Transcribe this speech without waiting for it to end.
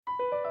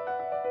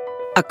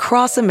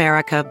Across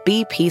America,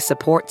 BP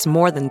supports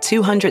more than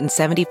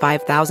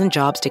 275,000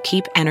 jobs to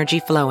keep energy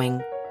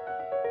flowing.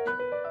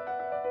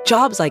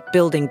 Jobs like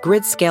building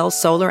grid-scale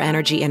solar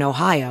energy in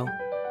Ohio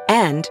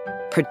and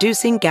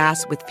producing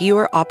gas with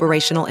fewer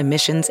operational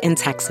emissions in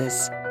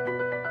Texas.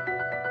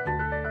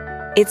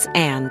 It's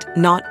and,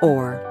 not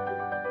or.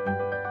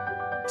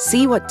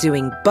 See what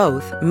doing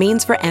both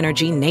means for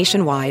energy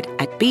nationwide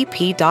at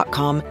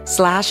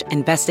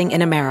bp.com/investing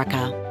in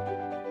America.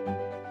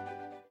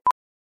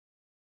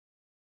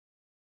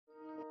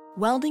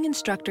 Welding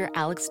instructor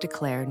Alex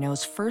DeClaire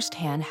knows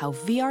firsthand how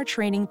VR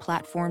training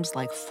platforms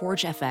like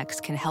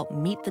ForgeFX can help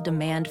meet the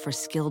demand for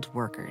skilled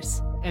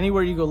workers.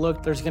 Anywhere you go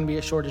look, there's going to be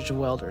a shortage of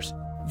welders.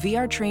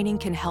 VR training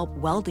can help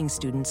welding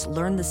students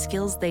learn the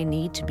skills they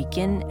need to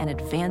begin and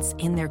advance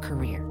in their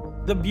career.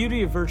 The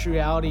beauty of virtual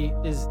reality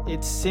is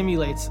it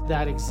simulates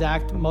that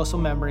exact muscle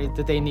memory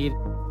that they need.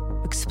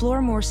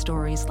 Explore more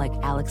stories like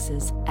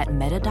Alex's at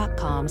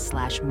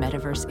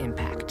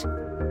meta.com/metaverseimpact.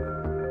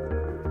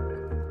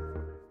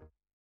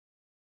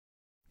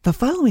 The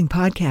following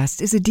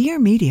podcast is a Dear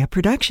Media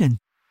production.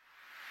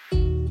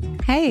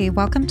 Hey,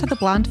 welcome to the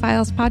Blonde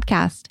Files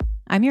podcast.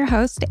 I'm your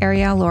host,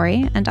 Arielle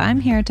Laurie, and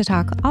I'm here to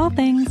talk all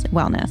things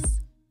wellness.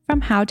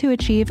 From how to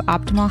achieve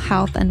optimal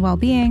health and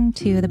well-being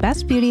to the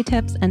best beauty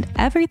tips and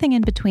everything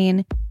in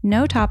between,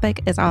 no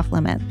topic is off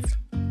limits.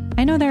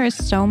 I know there is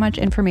so much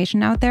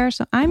information out there,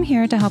 so I'm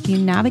here to help you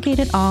navigate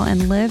it all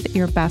and live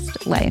your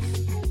best life.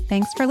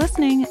 Thanks for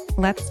listening.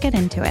 Let's get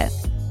into it.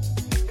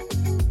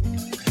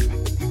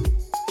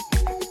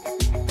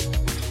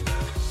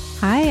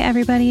 Hi,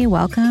 everybody.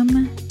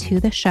 Welcome to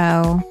the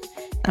show.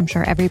 I'm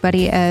sure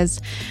everybody is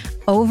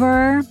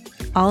over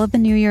all of the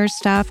New Year's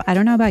stuff. I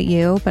don't know about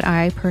you, but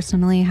I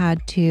personally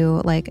had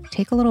to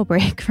take a little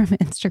break from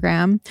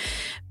Instagram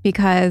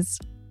because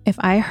if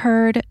I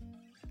heard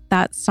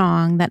that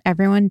song that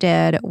everyone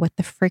did with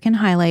the freaking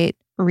highlight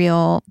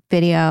reel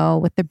video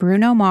with the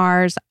Bruno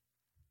Mars,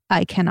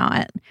 I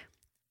cannot.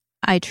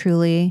 I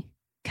truly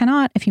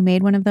cannot. If you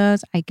made one of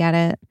those, I get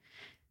it.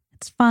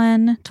 It's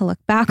fun to look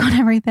back on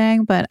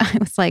everything, but I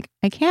was like,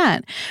 I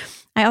can't.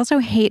 I also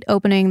hate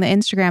opening the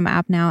Instagram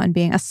app now and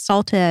being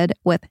assaulted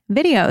with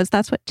videos.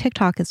 That's what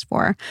TikTok is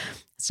for.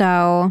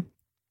 So,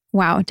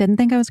 wow, didn't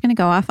think I was going to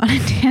go off on a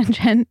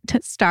tangent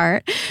to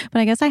start,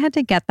 but I guess I had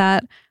to get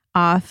that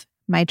off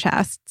my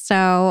chest.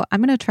 So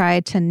I'm going to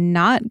try to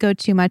not go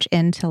too much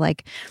into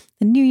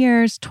the New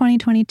Year's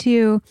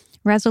 2022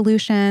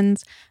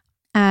 resolutions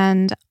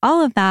and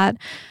all of that.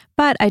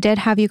 But I did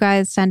have you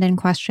guys send in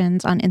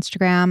questions on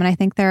Instagram, and I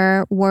think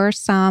there were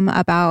some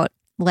about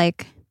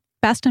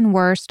best and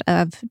worst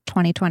of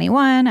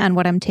 2021 and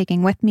what I'm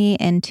taking with me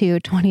into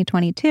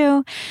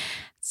 2022.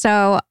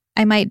 So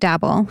I might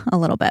dabble a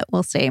little bit.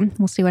 We'll see.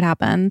 We'll see what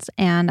happens.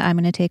 And I'm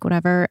going to take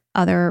whatever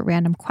other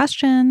random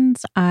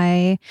questions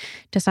I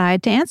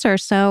decide to answer.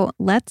 So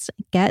let's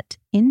get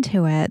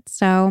into it.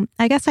 So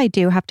I guess I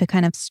do have to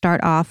kind of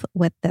start off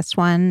with this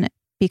one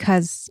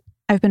because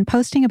I've been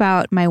posting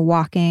about my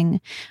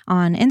walking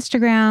on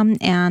Instagram,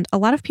 and a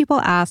lot of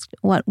people asked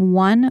what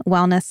one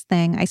wellness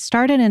thing I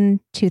started in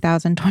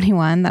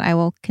 2021 that I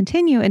will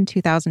continue in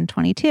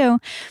 2022.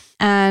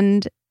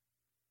 And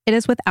it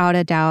is without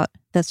a doubt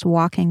this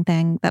walking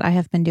thing that I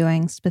have been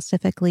doing,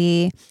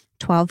 specifically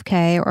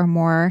 12K or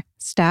more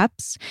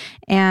steps.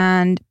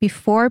 And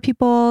before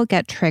people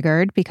get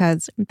triggered,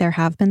 because there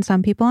have been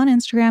some people on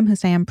Instagram who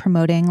say I'm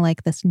promoting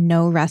this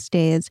no rest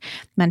days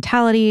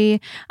mentality,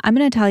 I'm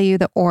going to tell you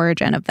the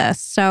origin of this.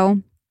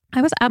 So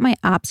I was at my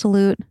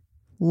absolute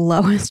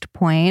lowest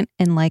point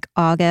in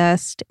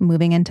August,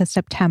 moving into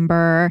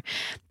September,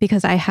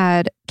 because I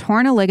had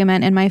torn a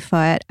ligament in my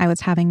foot. I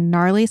was having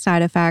gnarly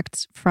side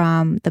effects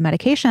from the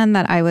medication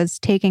that I was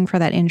taking for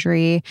that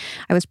injury.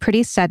 I was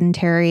pretty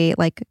sedentary.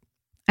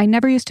 I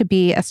never used to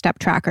be a step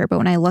tracker, but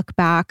when I look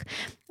back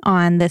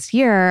on this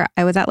year,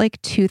 I was at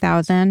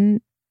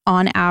 2,000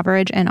 on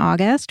average in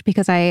August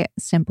because I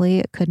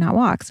simply could not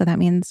walk. So that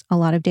means a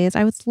lot of days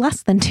I was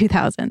less than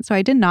 2,000. So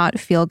I did not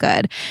feel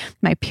good.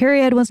 My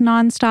period was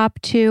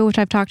nonstop too, which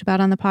I've talked about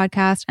on the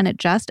podcast. And it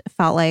just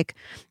felt like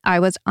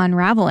I was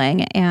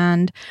unraveling.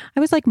 And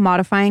I was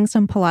modifying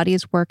some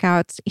Pilates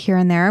workouts here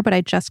and there, but I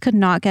just could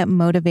not get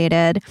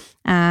motivated.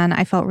 And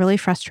I felt really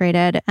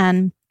frustrated.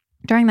 And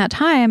during that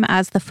time,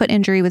 as the foot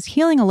injury was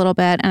healing a little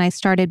bit and I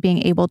started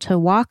being able to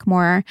walk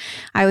more,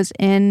 I was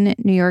in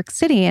New York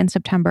City in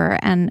September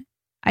and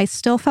I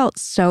still felt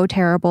so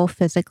terrible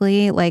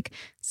physically,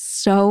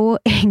 so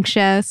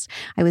anxious.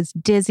 I was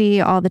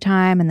dizzy all the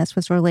time, and this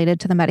was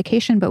related to the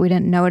medication, but we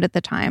didn't know it at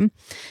the time.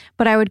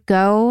 But I would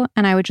go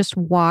and I would just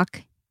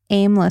walk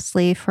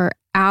aimlessly for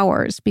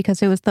hours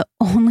because it was the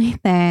only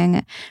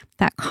thing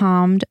that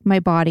calmed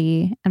my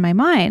body and my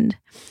mind.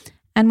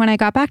 And when I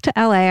got back to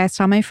LA, I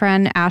saw my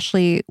friend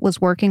Ashley was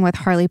working with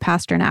Harley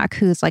Pasternak,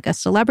 who's a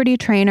celebrity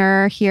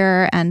trainer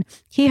here. And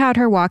he had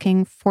her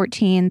walking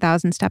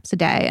 14,000 steps a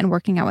day and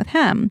working out with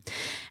him.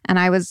 And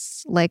I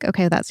was like,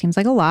 okay, that seems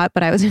like a lot,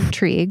 but I was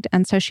intrigued.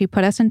 And so she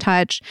put us in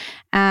touch,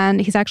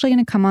 and he's actually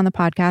going to come on the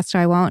podcast. So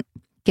I won't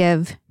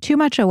give too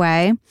much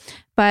away.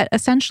 But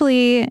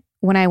essentially,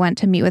 when I went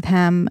to meet with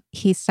him,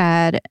 he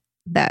said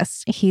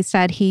this. He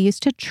said he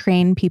used to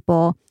train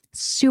people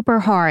super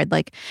hard,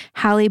 like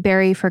Halle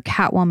Berry for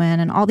Catwoman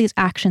and all these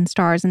action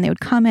stars. And they would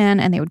come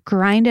in and they would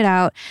grind it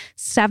out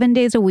 7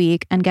 days a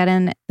week and get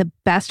in the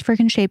best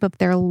freaking shape of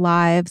their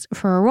lives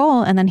for a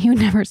role. And then he would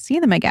never see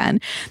them again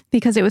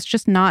because it was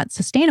just not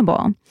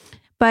sustainable.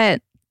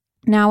 But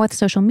now with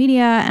social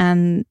media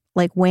and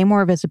like way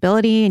more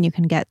visibility, and you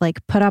can get like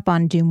put up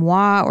on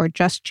Dumois or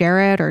Just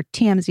Jared or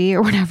TMZ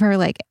or whatever,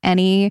 like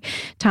any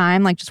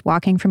time, like just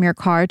walking from your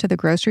car to the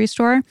grocery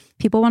store,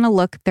 people want to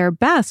look their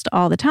best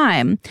all the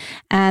time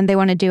and they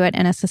want to do it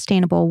in a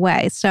sustainable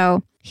way.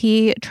 So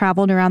he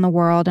traveled around the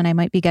world, and I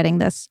might be getting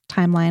this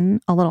timeline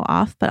a little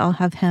off, but I'll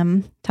have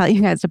him tell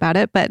you guys about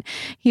it. But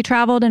he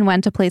traveled and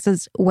went to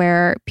places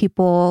where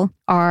people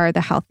are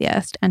the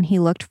healthiest, and he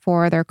looked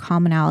for their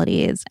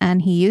commonalities,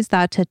 and he used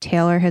that to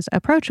tailor his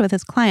approach with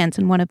his clients.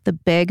 And one of the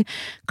big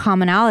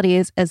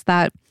commonalities is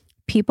that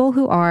people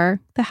who are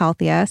the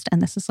healthiest,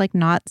 and this is like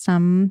not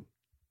some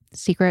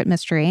secret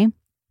mystery,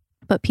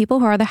 but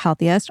people who are the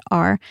healthiest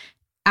are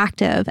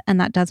active.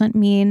 And that doesn't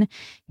mean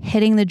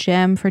hitting the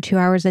gym for 2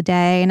 hours a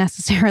day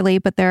necessarily,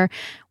 but they're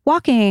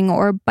walking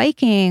or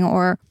biking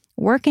or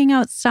working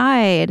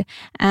outside.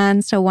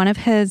 And so one of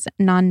his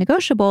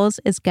non-negotiables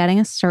is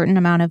getting a certain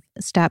amount of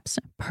steps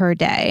per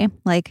day,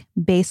 like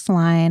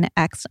baseline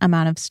X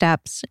amount of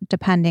steps,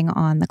 depending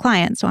on the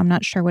client. So I'm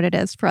not sure what it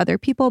is for other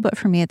people, but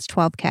for me, it's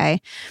 12K.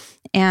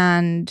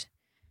 And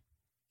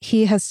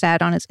he has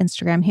said on his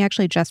Instagram, he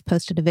actually just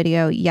posted a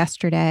video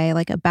yesterday,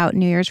 like about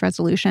New Year's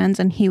resolutions.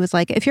 And he was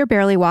like, if you're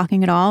barely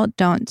walking at all,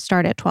 don't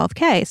start at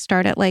 12K,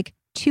 start at like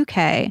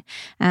 2K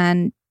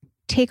and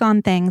take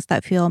on things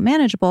that feel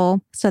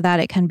manageable so that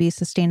it can be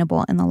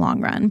sustainable in the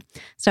long run.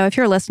 So if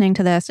you're listening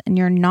to this and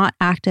you're not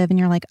active and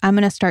you're like, I'm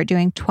going to start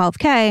doing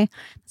 12K,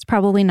 it's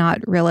probably not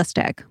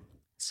realistic.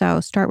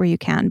 So start where you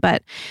can.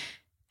 But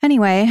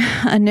anyway,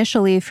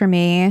 initially for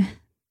me,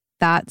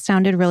 that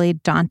sounded really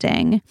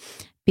daunting,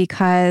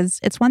 because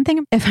it's one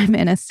thing if I'm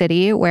in a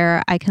city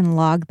where I can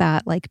log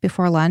that like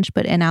before lunch,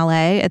 but in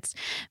LA, it's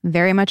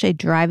very much a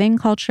driving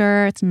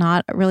culture. It's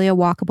not really a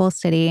walkable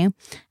city.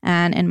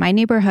 And in my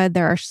neighborhood,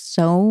 there are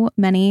so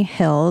many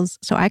hills.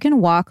 So I can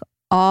walk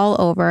all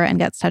over and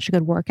get such a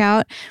good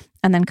workout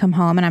and then come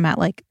home and I'm at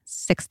like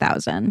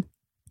 6,000.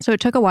 So it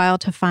took a while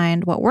to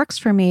find what works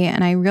for me.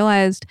 And I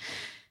realized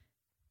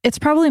it's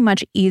probably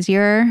much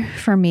easier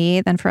for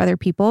me than for other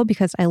people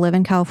because I live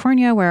in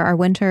California where our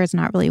winter is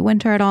not really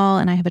winter at all.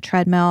 And I have a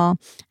treadmill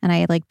and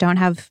I like don't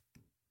have,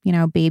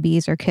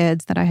 babies or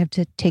kids that I have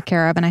to take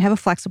care of. And I have a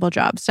flexible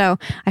job. So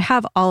I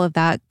have all of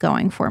that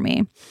going for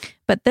me.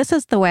 But this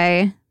is the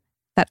way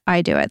that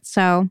I do it.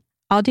 So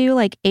I'll do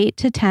like 8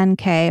 to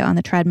 10K on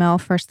the treadmill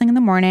first thing in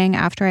the morning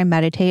after I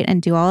meditate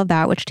and do all of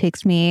that, which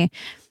takes me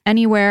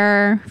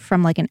anywhere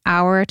from like an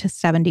hour to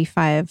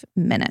 75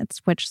 minutes,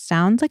 which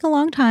sounds like a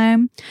long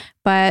time,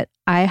 but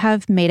I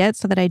have made it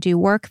so that I do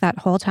work that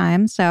whole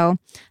time. So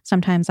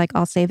sometimes like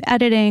I'll save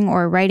editing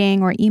or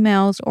writing or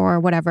emails or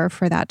whatever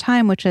for that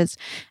time, which is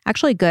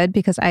actually good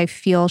because I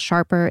feel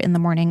sharper in the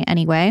morning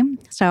anyway.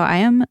 So I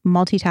am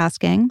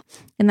multitasking.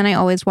 And then I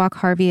always walk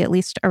Harvey at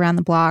least around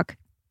the block.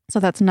 So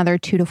that's another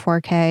 2 to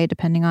 4K,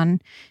 depending on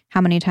how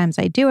many times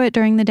I do it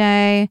during the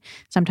day.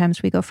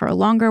 Sometimes we go for a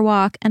longer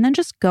walk. And then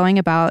just going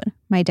about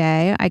my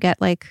day, I get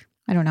like,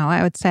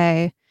 I would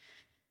say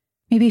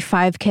maybe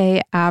 5K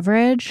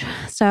average.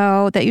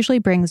 So that usually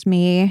brings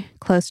me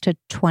close to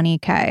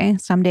 20K.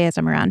 Some days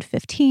I'm around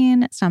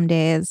 15. Some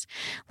days,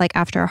 like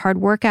after a hard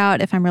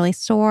workout, if I'm really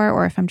sore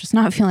or if I'm just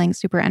not feeling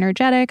super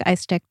energetic, I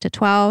stick to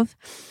 12.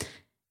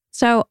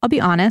 So I'll be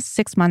honest,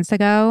 6 months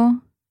ago,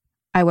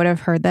 I would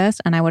have heard this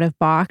and I would have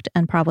balked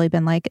and probably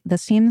been like,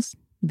 this seems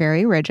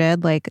very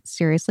rigid. Like,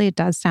 seriously, it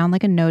does sound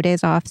like a no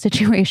days off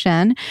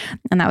situation.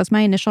 And that was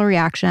my initial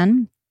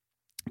reaction.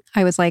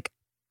 I was like,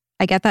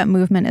 I get that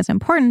movement is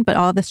important, but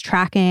all this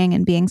tracking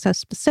and being so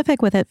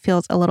specific with it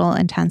feels a little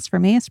intense for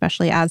me,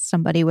 especially as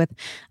somebody with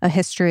a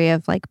history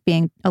of like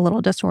being a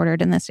little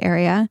disordered in this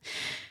area.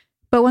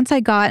 But once I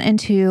got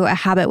into a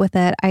habit with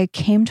it, I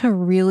came to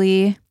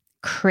really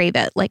crave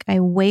it. Like I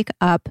wake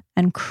up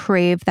and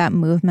crave that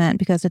movement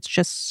because it's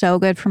just so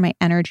good for my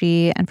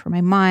energy and for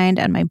my mind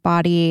and my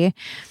body.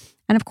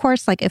 And of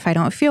course, like if I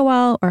don't feel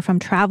well or if I'm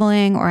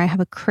traveling or I have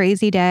a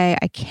crazy day,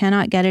 I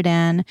cannot get it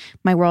in.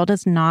 My world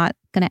is not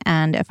going to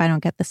end if I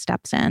don't get the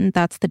steps in.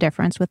 That's the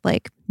difference with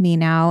like me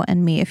now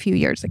and me a few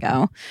years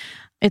ago.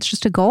 It's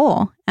just a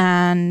goal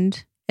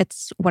and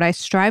it's what I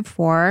strive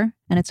for.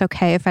 And it's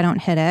okay if I don't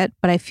hit it,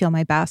 but I feel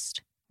my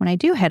best when I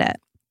do hit it.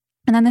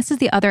 And then this is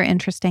the other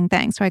interesting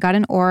thing. So I got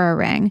an Oura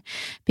ring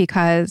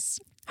because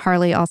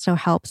Harley also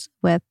helps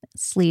with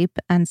sleep.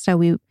 And so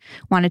we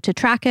wanted to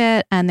track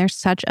it. And there's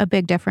such a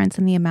big difference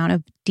in the amount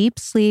of deep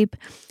sleep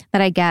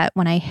that I get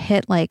when I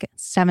hit like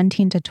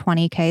 17 to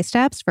 20K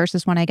steps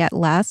versus when I get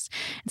less.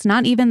 It's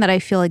not even that I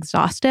feel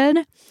exhausted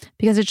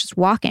because it's just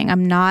walking.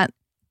 I'm not,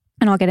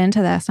 and I'll get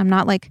into this, I'm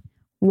not like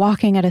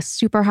walking at a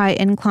super high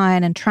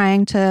incline and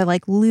trying to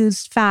like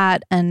lose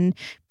fat and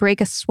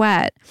break a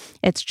sweat.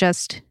 It's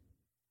just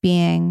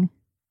being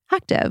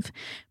active.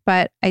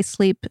 But I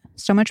sleep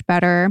so much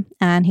better.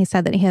 And he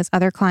said that he has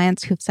other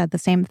clients who've said the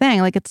same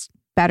thing. Like, it's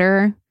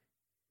better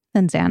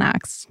than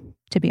Xanax,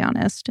 to be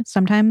honest.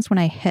 Sometimes when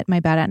I hit my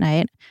bed at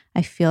night,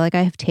 I feel like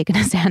I have taken a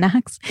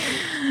Xanax.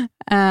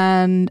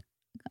 And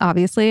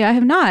obviously I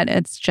have not.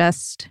 It's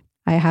just,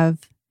 I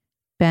have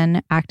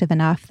been active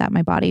enough that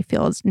my body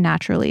feels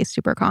naturally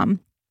super calm.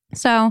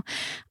 So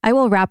I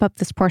will wrap up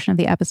this portion of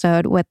the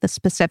episode with the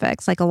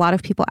specifics. Like, a lot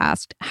of people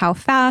asked how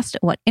fast,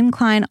 what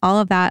incline, all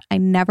of that. I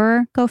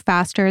never go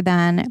faster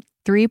than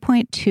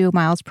 3.2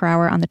 miles per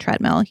hour on the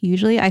treadmill.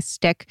 Usually I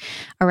stick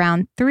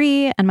around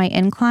 3, and my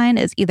incline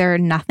is either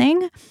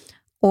nothing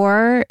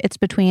or it's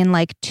between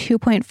like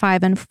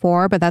 2.5 and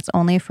 4, but that's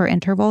only for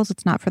intervals.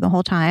 It's not for the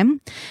whole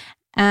time.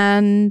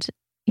 And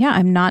yeah,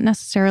 I'm not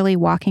necessarily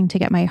walking to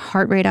get my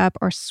heart rate up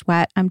or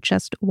sweat. I'm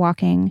just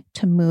walking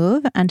to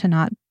move and to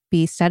not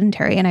be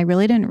sedentary. And I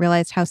really didn't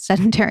realize how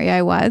sedentary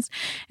I was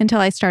until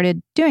I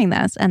started doing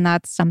this. And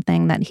that's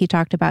something that he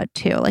talked about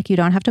too. Like, you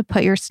don't have to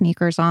put your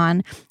sneakers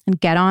on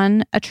and get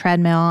on a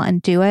treadmill and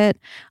do it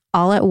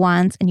all at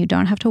once. And you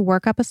don't have to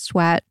work up a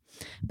sweat,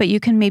 but you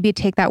can maybe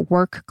take that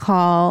work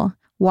call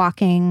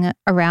walking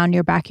around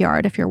your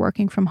backyard if you're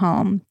working from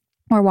home,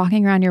 or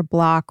walking around your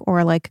block,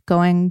 or like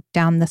going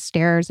down the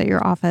stairs at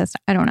your office.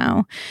 I don't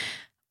know.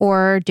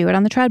 Or do it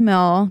on the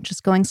treadmill,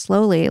 just going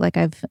slowly. Like,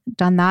 I've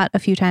done that a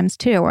few times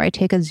too, where I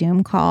take a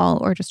Zoom call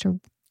or just a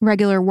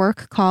regular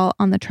work call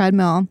on the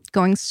treadmill,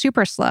 going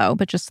super slow,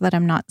 but just so that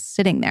I'm not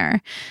sitting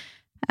there.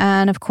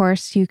 And of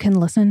course, you can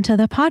listen to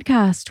the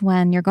podcast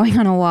when you're going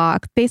on a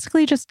walk,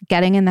 basically just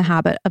getting in the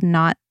habit of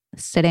not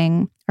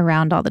sitting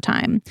around all the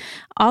time.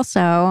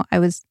 Also, I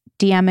was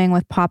DMing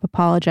with pop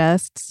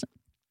apologists.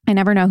 I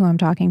never know who I'm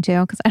talking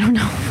to because I don't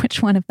know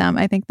which one of them.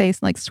 I think they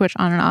like switch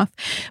on and off,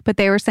 but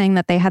they were saying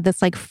that they had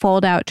this like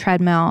fold out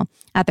treadmill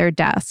at their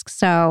desk.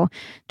 So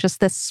just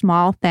this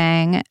small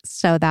thing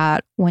so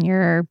that when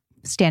you're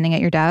standing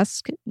at your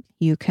desk,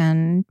 you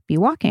can be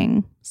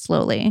walking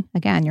slowly.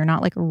 Again, you're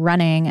not like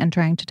running and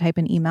trying to type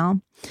an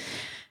email.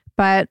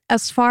 But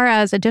as far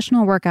as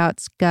additional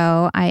workouts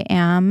go, I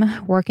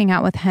am working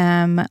out with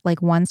him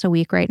like once a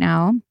week right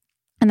now.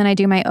 And then I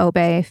do my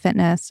Obé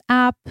Fitness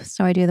app.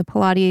 So I do the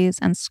Pilates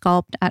and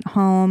Sculpt at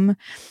home.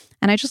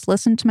 And I just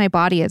listen to my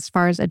body as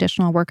far as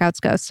additional workouts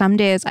go. Some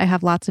days I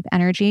have lots of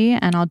energy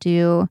and I'll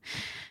do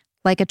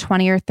like a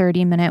 20 or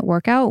 30 minute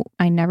workout.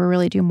 I never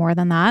really do more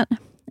than that.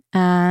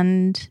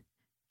 And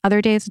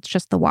other days it's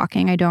just the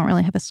walking. I don't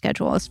really have a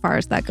schedule as far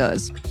as that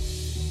goes.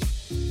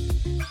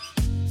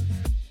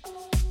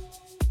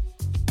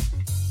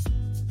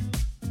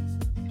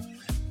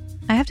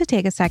 I have to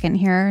take a second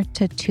here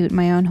to toot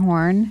my own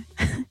horn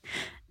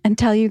and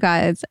tell you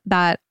guys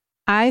that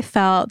I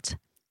felt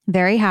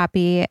very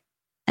happy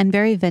and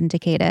very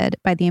vindicated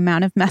by the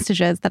amount of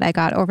messages that I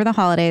got over the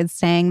holidays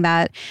saying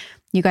that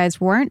you guys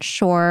weren't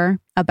sure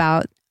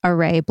about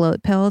Array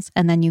bloat pills,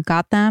 and then you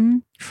got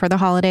them for the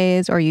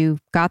holidays, or you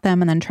got them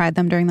and then tried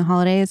them during the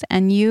holidays,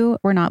 and you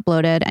were not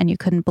bloated and you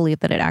couldn't believe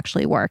that it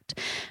actually worked.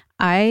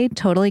 I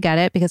totally get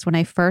it, because when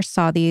I first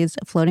saw these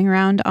floating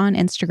around on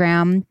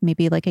Instagram,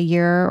 maybe like a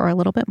year or a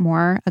little bit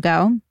more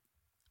ago,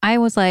 I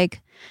was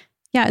like,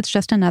 yeah, it's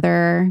just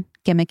another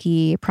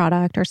gimmicky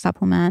product or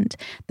supplement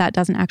that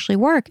doesn't actually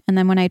work. And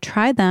then when I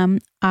tried them,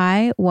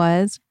 I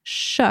was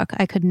shook.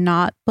 I could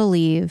not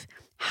believe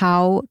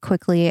how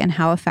quickly and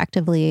how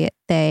effectively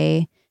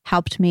they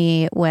helped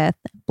me with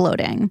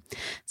bloating.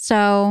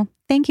 So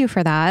thank you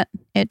for that.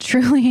 It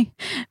truly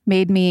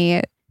made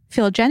me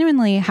feel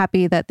genuinely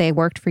happy that they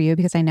worked for you,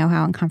 because I know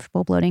how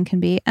uncomfortable bloating can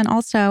be. And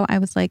also I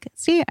was like,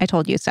 see, I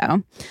told you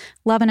so.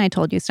 Love an I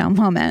told you so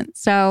moment.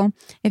 So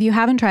if you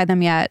haven't tried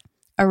them yet,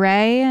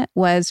 Array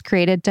was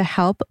created to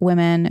help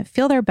women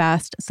feel their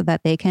best so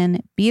that they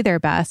can be their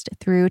best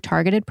through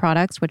targeted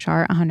products, which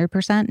are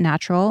 100%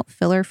 natural,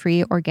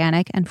 filler-free,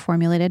 organic, and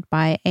formulated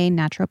by a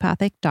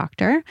naturopathic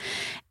doctor.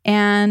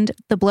 And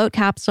the bloat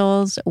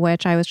capsules,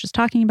 which I was just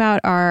talking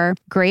about, are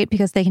great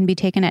because they can be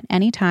taken at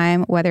any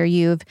time, whether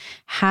you've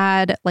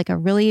had like a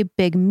really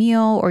big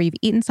meal or you've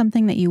eaten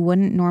something that you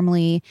wouldn't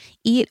normally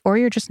eat, or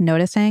you're just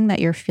noticing that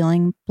you're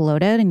feeling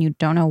bloated and you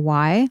don't know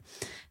why.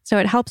 So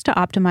it helps to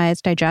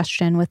optimize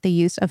digestion with the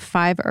use of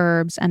 5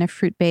 herbs and a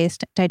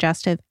fruit-based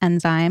digestive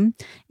enzyme.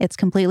 It's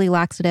completely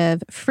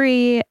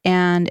laxative-free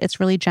and it's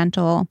really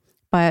gentle,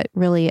 but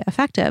really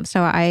effective.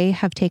 So I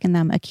have taken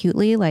them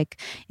acutely.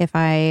 Like if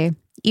I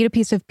eat a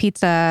piece of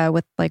pizza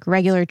with like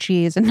regular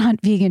cheese and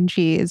not vegan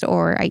cheese,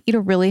 or I eat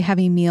a really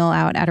heavy meal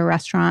out at a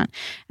restaurant.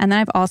 And then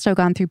I've also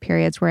gone through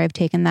periods where I've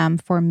taken them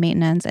for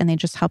maintenance, and they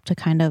just help to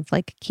kind of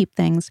like keep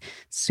things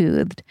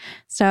soothed.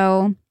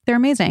 So they're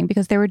amazing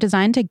because they were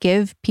designed to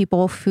give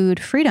people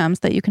food freedoms,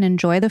 that you can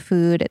enjoy the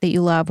food that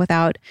you love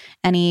without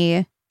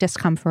any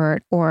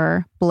discomfort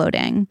or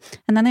bloating.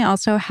 And then they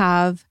also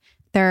have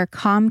their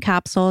Calm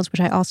capsules, which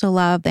I also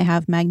love. They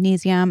have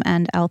magnesium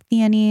and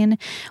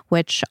L-theanine,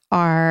 which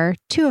are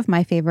 2 of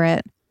my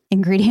favorite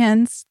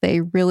ingredients.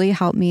 They really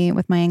help me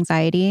with my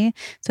anxiety.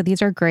 So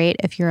these are great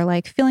if you're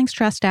like feeling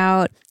stressed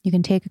out. You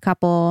can take a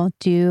couple,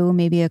 do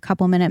maybe a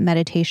couple minute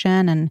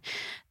meditation, and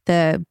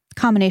the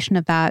combination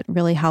of that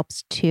really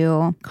helps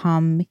to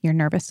calm your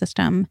nervous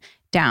system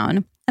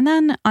down. And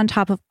then on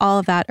top of all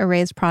of that,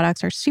 Arrae's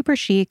products are super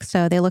chic,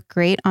 so they look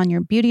great on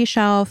your beauty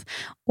shelf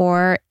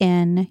or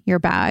in your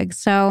bag.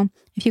 So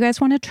if you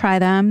guys want to try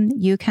them,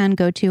 you can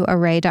go to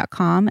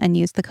Arrae.com and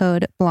use the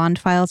code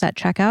BLONDEFILES at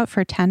checkout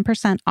for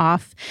 10%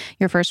 off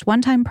your first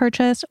one-time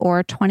purchase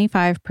or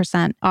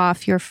 25%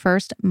 off your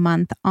first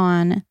month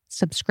on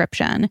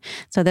subscription.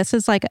 So this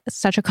is like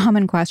such a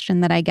common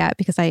question that I get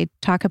because I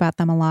talk about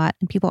them a lot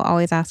and people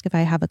always ask if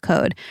I have a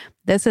code.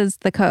 This is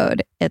the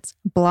code. It's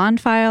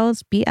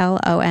BLONDEFILES,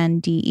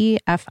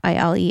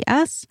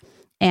 BLONDEFILES,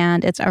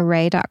 and it's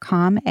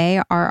Arrae.com,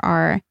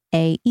 ARRAE.com.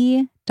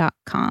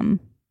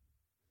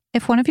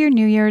 If one of your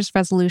New Year's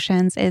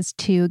resolutions is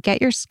to get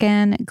your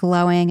skin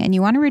glowing and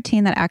you want a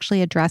routine that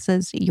actually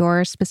addresses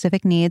your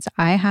specific needs,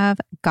 I have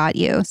got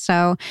you.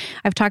 So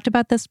I've talked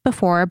about this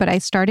before, but I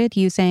started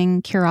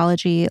using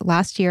Curology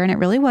last year and it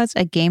really was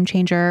a game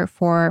changer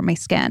for my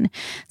skin.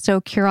 So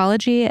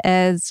Curology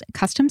is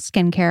custom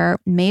skincare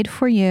made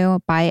for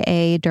you by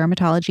a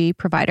dermatology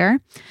provider.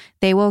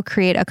 They will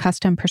create a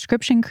custom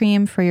prescription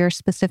cream for your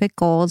specific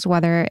goals,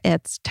 whether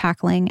it's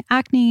tackling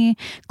acne,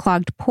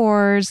 clogged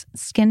pores,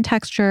 skin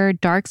texture,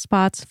 dark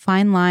spots,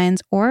 fine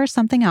lines, or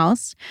something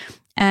else.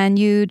 And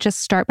you just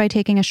start by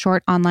taking a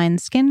short online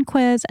skin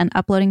quiz and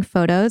uploading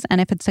photos.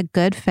 And if it's a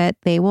good fit,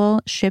 they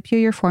will ship you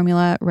your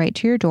formula right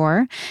to your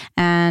door.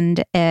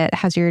 And it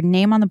has your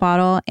name on the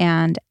bottle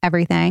and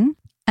everything.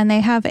 And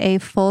they have a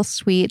full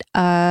suite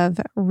of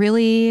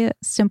really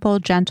simple,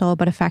 gentle,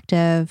 but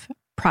effective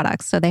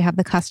products. So they have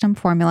the custom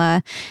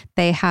formula.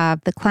 They have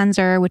the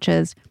cleanser, which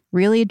is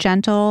really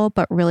gentle,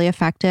 but really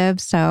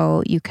effective.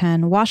 So you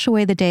can wash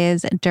away the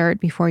day's dirt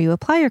before you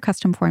apply your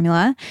custom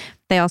formula.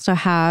 They also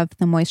have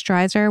the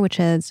moisturizer, which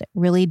is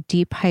really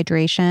deep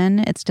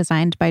hydration. It's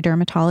designed by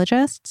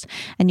dermatologists,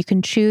 and you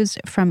can choose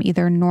from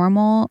either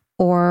normal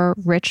or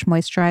rich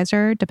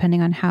moisturizer,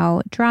 depending on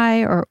how dry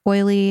or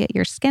oily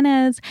your skin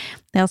is.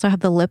 They also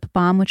have the lip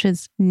balm, which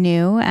is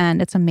new and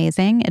it's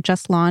amazing. It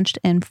just launched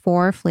in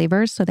 4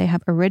 flavors. So they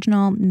have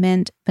original,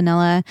 mint,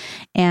 vanilla,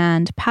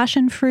 and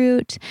passion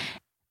fruit.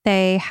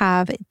 They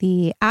have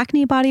the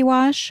acne body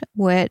wash,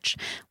 which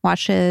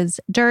washes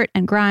dirt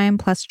and grime,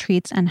 plus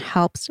treats and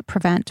helps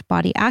prevent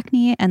body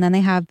acne. And then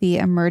they have the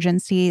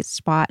emergency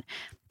spot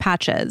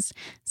patches.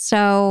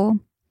 So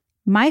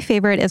my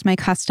favorite is my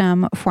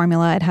custom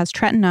formula. It has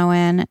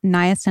tretinoin,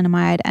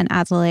 niacinamide, and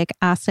azelaic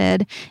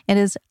acid. It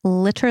is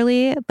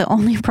literally the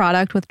only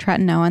product with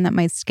tretinoin that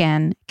my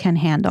skin can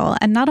handle.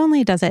 And not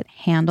only does it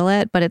handle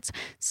it, but it's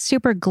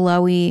super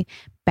glowy,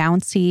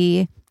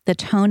 bouncy. The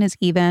tone is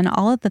even,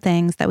 all of the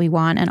things that we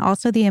want. And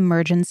also the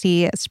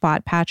emergency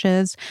spot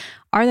patches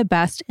are the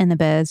best in the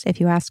biz,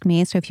 if you ask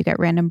me. So if you get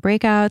random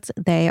breakouts,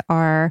 they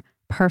are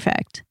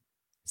perfect.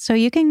 So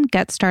you can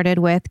get started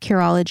with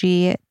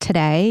Curology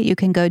today. You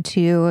can go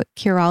to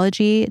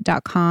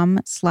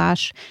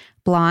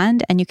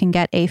Curology.com/blonde and you can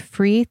get a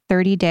free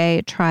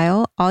 30-day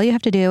trial. All you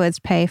have to do is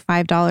pay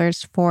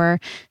 $5 for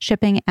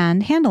shipping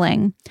and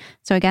handling.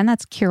 So again,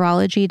 that's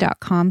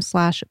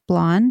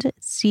Curology.com/blonde,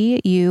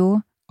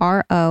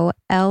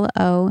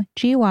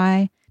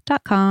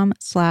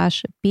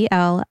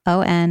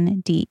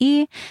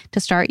 CUROLOGY.com/BLONDE to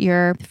start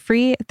your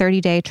free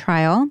 30-day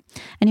trial.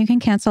 And you can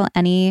cancel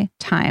any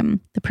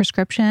time. The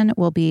prescription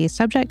will be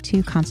subject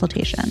to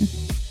consultation.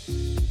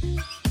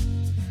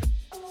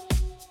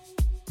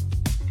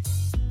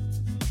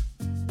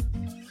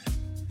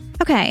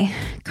 Okay,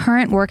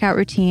 current workout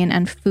routine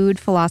and food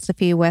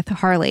philosophy with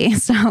Harley.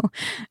 So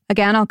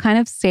again, I'll kind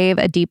of save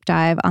a deep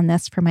dive on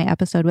this for my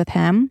episode with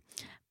him.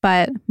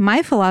 But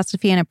my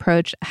philosophy and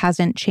approach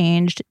hasn't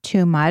changed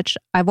too much.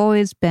 I've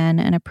always been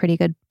in a pretty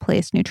good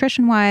place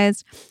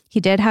nutrition-wise. He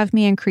did have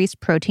me increase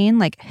protein.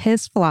 Like,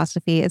 his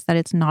philosophy is that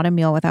it's not a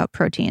meal without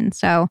protein.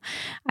 So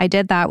I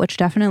did that, which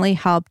definitely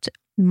helped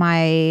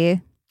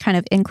my kind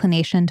of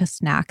inclination to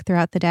snack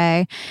throughout the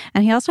day.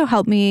 And he also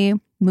helped me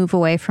move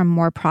away from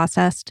more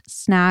processed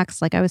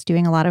snacks. Like, I was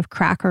doing a lot of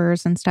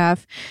crackers and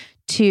stuff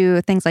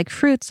to things like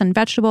fruits and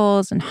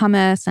vegetables and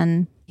hummus,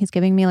 and he's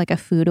giving me like a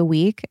food a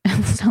week.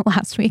 So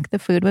last week the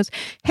food was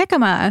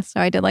jicama. So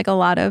I did like a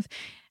lot of,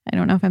 I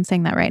don't know if I'm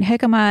saying that right,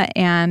 jicama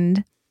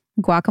and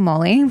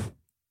guacamole.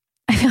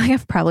 I feel like I'm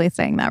probably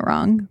saying that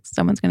wrong.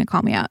 Someone's going to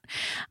call me out.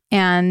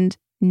 And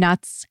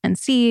nuts and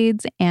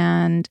seeds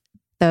and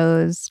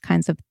those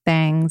kinds of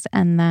things.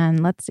 And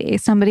then let's see,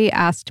 somebody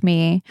asked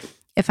me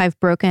if I've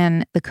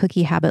broken the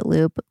cookie habit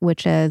loop,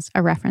 which is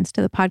a reference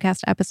to the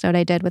podcast episode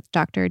I did with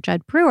Dr.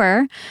 Judd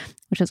Brewer,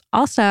 which is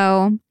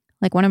also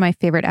like one of my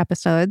favorite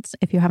episodes.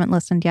 If you haven't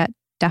listened yet,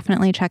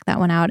 definitely check that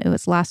one out. It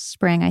was last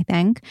spring, I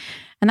think.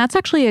 And that's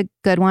actually a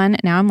good one.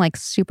 Now I'm like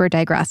super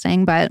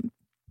digressing, but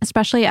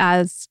especially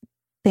as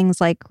things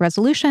like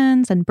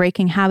resolutions and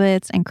breaking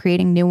habits and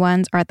creating new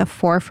ones are at the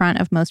forefront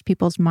of most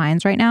people's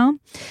minds right now,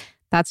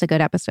 that's a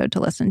good episode to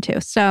listen to.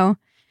 So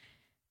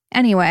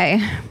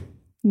Anyway,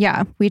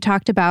 yeah, we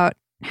talked about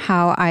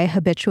how I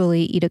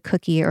habitually eat a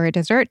cookie or a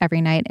dessert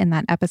every night in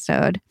that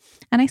episode.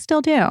 And I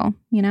still do.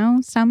 You know,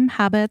 some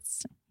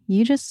habits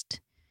you just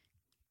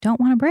don't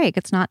want to break.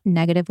 It's not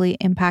negatively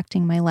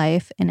impacting my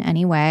life in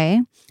any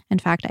way. In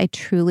fact, I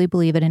truly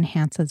believe it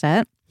enhances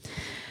it.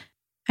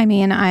 I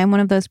mean, I am one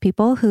of those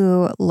people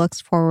who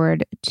looks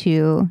forward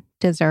to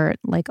dessert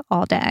like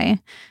all day.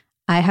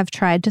 I have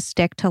tried to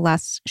stick to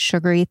less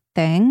sugary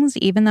things,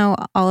 even though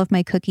all of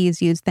my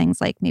cookies use things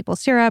like maple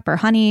syrup or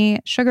honey.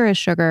 Sugar is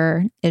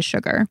sugar is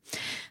sugar.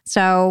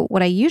 So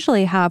what I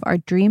usually have are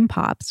Dream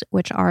Pops,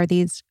 which are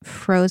these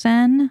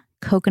frozen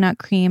coconut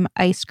cream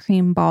ice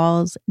cream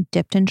balls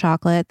dipped in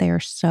chocolate. They are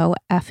so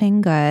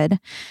effing good.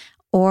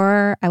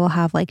 Or I will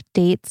have like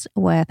dates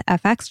with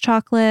FX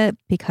chocolate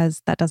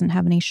because that doesn't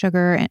have any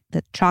sugar.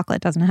 The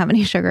chocolate doesn't have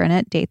any sugar in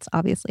it. Dates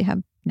obviously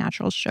have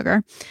natural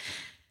sugar.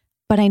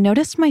 But I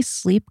noticed my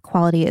sleep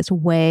quality is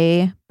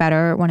way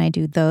better when I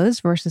do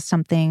those versus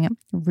something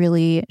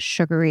really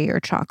sugary or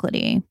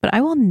chocolatey. But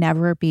I will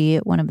never be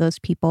one of those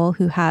people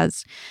who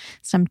has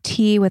some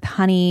tea with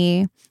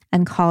honey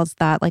and calls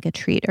that like a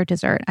treat or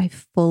dessert. I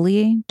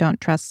fully don't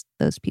trust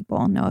those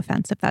people. No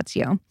offense if that's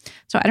you.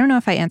 So I don't know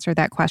if I answered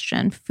that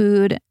question.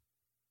 Food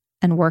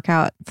and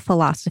workout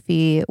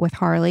philosophy with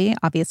Harley.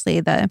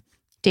 Obviously, the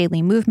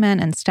daily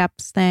movement and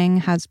steps thing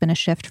has been a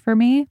shift for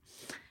me.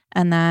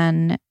 And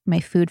then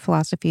my food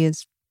philosophy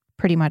is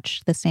pretty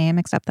much the same,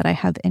 except that I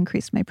have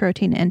increased my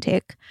protein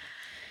intake.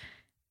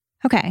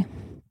 Okay.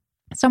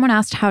 Someone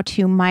asked how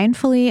to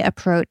mindfully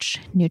approach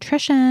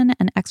nutrition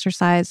and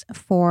exercise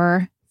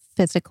for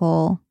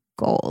physical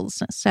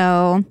goals.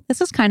 So this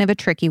is kind of a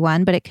tricky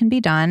one, but it can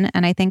be done.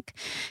 And I think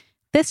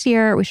this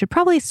year we should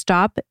probably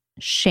stop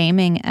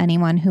shaming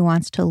anyone who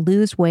wants to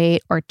lose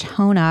weight or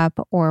tone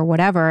up or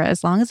whatever,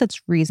 as long as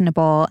it's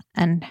reasonable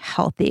and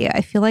healthy.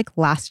 I feel like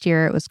last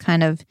year it was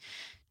kind of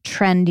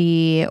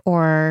trendy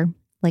or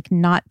like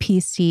not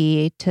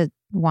PC to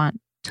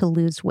want to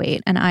lose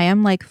weight. And I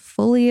am like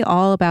fully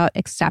all about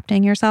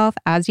accepting yourself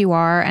as you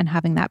are and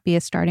having that be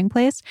a starting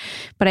place.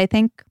 But I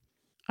think,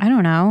 I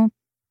don't know,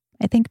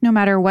 I think no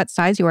matter what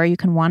size you are, you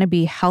can want to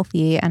be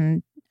healthy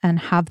and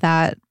have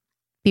that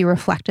be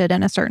reflected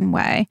in a certain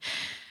way.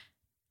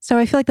 So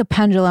I feel like the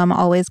pendulum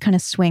always kind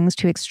of swings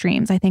to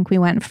extremes. I think we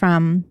went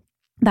from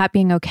that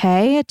being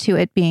okay to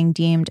it being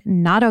deemed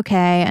not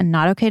okay and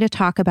not okay to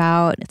talk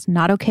about. It's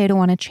not okay to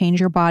want to change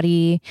your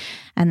body.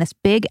 And this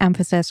big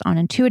emphasis on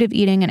intuitive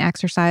eating and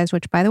exercise,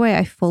 which by the way,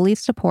 I fully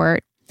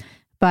support,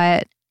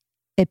 but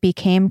it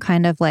became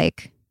kind of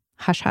like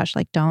hush hush,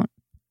 like don't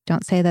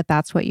say that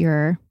that's what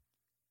your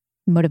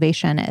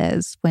motivation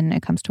is when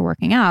it comes to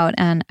working out.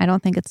 And I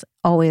don't think it's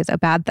always a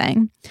bad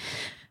thing.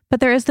 But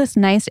there is this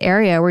nice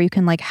area where you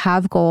can like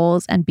have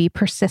goals and be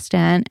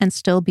persistent and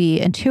still be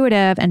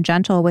intuitive and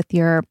gentle with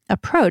your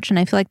approach. And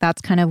I feel like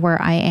that's kind of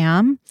where I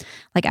am.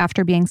 Like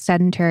after being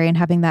sedentary and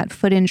having that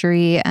foot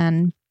injury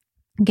and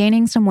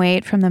gaining some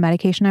weight from the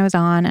medication I was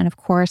on. And of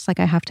course, like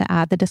I have to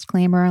add the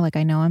disclaimer, like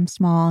I know I'm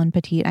small and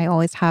petite. I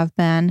always have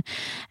been.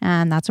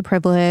 And that's a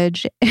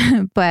privilege.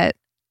 But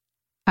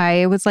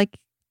I was like,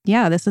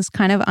 yeah, this is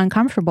kind of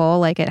uncomfortable.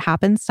 Like it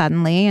happens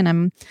suddenly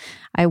and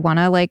I want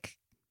to like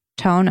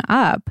tone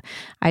up.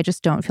 I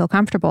just don't feel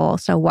comfortable.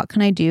 So what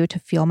can I do to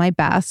feel my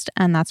best?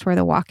 And that's where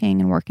the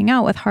walking and working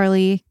out with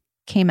Harley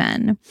came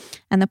in.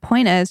 And the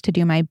point is to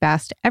do my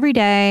best every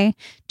day,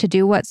 to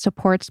do what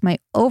supports my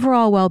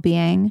overall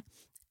well-being.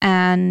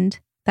 And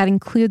that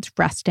includes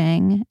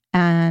resting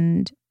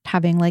and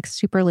having like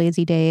super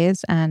lazy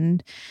days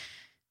and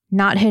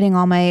not hitting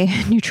all my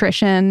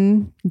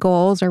nutrition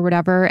goals or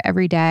whatever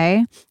every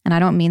day. And I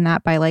don't mean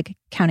that by like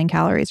counting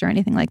calories or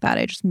anything like that.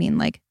 I just mean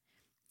like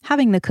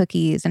having the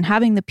cookies and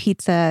having the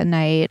pizza at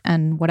night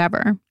and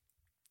whatever.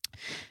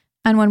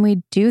 And when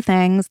we do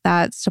things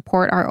that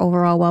support our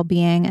overall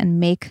well-being and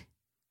make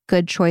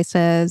good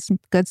choices,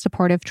 good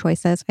supportive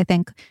choices, I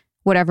think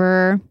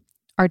whatever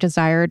our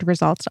desired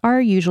results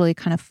are usually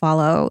kind of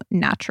follow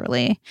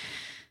naturally.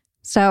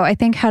 So I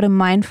think how to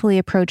mindfully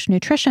approach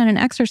nutrition and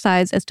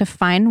exercise is to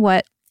find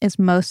what is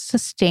most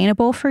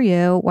sustainable for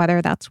you, whether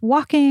that's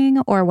walking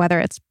or whether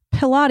it's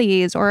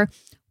Pilates or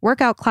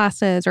workout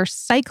classes or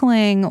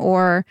cycling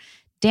or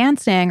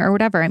dancing or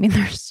whatever. I mean,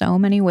 there's so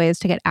many ways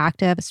to get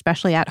active,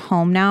 especially at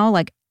home now.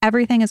 Like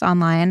everything is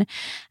online.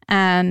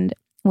 And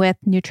with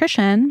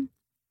nutrition,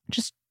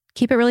 just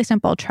keep it really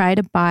simple. Try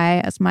to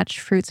buy as much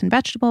fruits and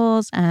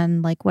vegetables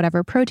and like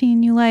whatever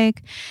protein you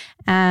like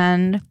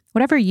and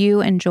whatever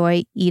you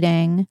enjoy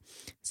eating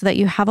so that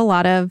you have a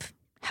lot of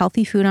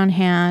healthy food on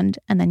hand,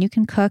 and then you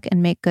can cook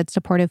and make good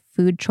supportive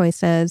food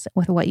choices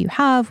with what you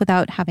have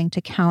without having to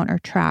count or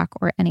track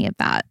or any of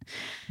that.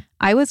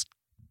 I was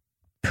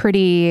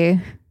pretty,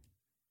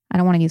 I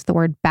don't want to use the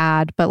word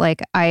bad, but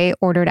like I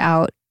ordered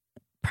out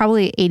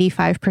probably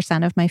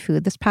 85% of my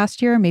food this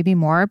past year, maybe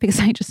more, because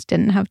I just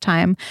didn't have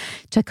time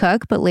to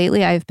cook. But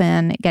lately I've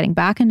been getting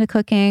back into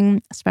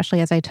cooking,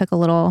 especially as I took a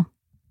little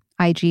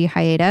IG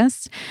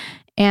hiatus.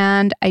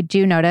 And I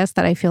do notice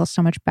that I feel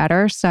so much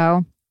better.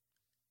 So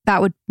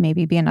that would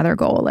maybe be another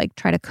goal, like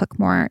try to cook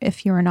more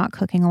if you are not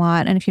cooking a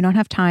lot. And if you don't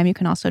have time, you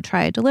can also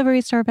try a delivery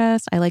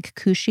service. I like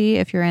Kooshi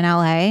if you're in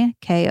LA,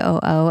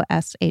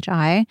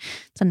 Kooshi.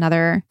 It's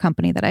another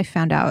company that I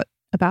found out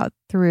about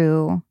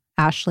through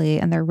Ashley,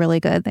 and they're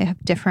really good. They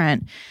have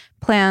different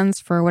plans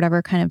for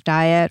whatever kind of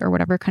diet or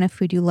whatever kind of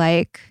food you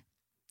like.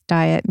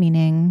 Diet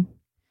meaning,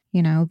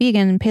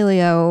 vegan,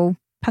 paleo,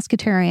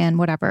 pescatarian,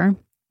 whatever.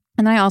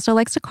 And then I also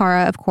like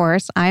Sakara, of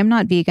course. I'm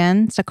not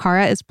vegan.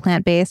 Sakara is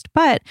plant-based,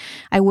 but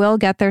I will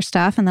get their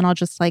stuff and then I'll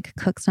just like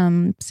cook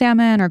some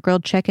salmon or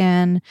grilled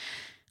chicken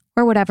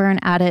or whatever and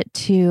add it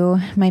to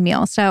my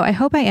meal. So I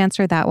hope I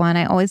answered that one.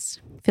 I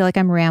always feel like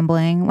I'm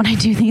rambling when I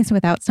do these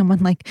without someone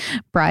like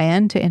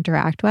Brian to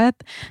interact with.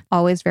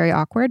 Always very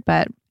awkward,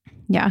 but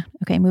yeah.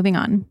 Okay, moving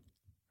on.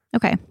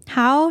 Okay,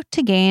 how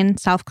to gain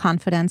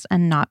self-confidence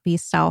and not be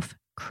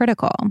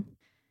self-critical.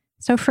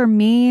 So for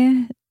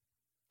me,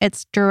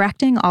 it's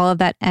directing all of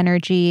that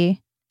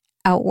energy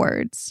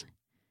outwards.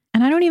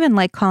 And I don't even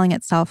like calling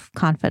it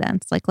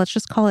self-confidence. Like, let's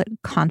just call it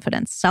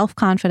confidence,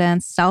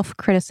 self-confidence,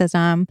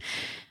 self-criticism.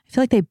 I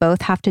feel like they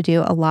both have to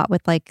do a lot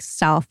with like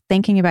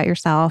thinking about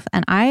yourself.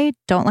 And I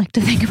don't like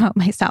to think about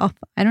myself.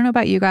 I don't know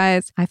about you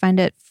guys. I find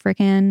it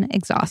freaking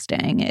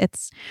exhausting.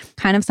 It's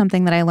kind of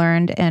something that I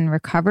learned in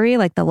recovery.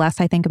 Like the less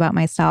I think about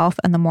myself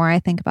and the more I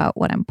think about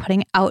what I'm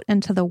putting out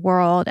into the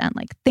world and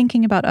like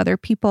thinking about other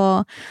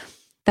people,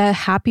 the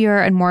happier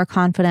and more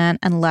confident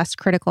and less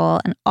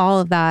critical and all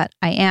of that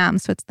I am.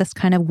 So it's this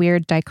kind of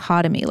weird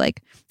dichotomy.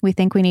 Like we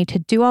think we need to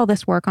do all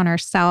this work on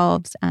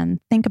ourselves and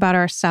think about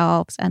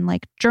ourselves and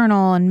like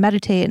journal and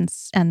meditate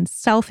and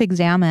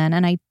self-examine.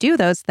 And I do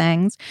those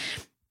things,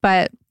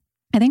 but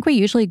I think we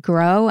usually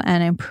grow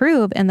and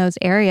improve in those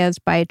areas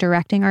by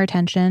directing our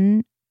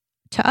attention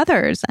to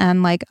others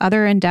and like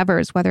other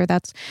endeavors, whether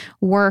that's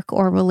work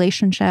or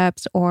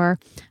relationships or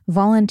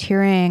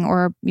volunteering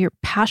or your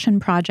passion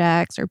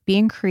projects or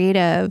being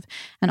creative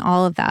and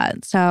all of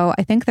that. So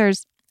I think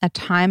there's a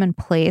time and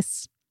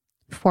place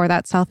for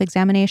that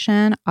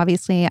self-examination.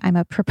 Obviously, I'm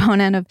a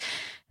proponent of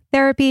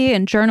therapy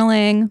and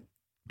journaling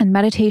and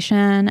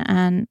meditation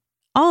and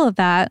all of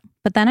that.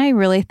 But then I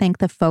really think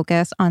the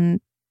focus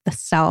on the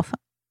self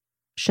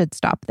should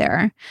stop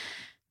there.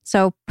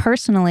 So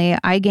personally,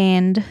 I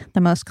gained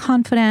the most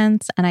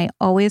confidence and I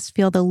always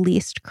feel the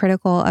least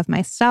critical of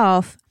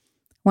myself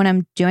when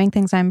I'm doing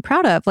things I'm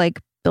proud of,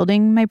 like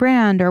building my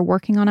brand or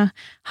working on a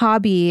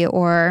hobby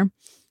or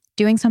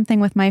doing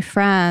something with my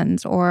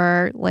friends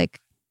or like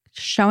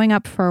showing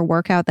up for a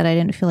workout that I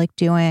didn't feel like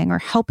doing or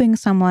helping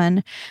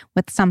someone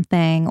with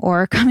something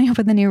or coming up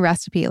with a new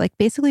recipe, like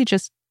basically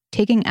just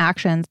taking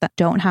actions that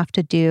don't have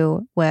to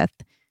do with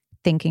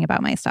thinking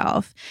about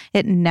myself.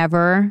 It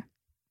never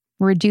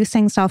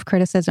reducing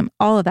self-criticism,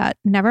 all of that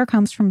never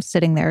comes from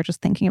sitting there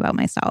just thinking about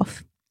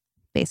myself,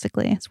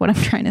 basically, is what I'm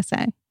trying to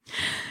say.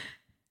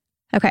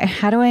 Okay,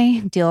 how do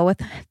I deal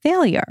with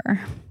failure?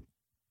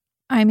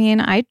 I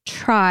mean, I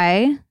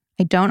try.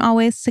 I don't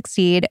always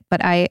succeed,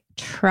 but I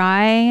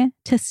try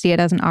to see it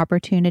as an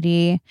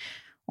opportunity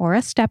or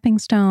a stepping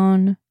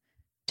stone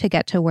to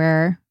get to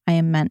where I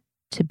am meant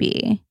to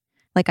be.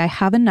 Like I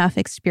have enough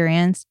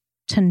experience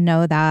to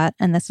know that,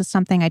 and this is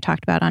something I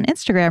talked about on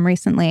Instagram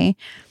recently.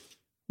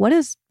 What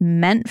is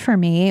meant for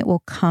me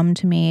will come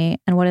to me,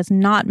 and what is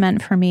not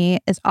meant for me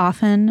is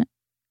often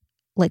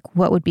like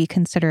what would be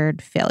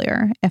considered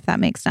failure, if that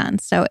makes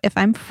sense. So if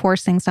I'm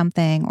forcing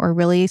something or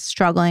really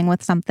struggling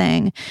with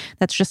something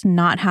that's just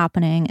not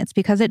happening, it's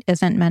because it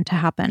isn't meant to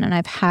happen. And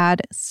I've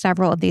had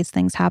several of these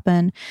things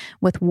happen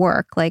with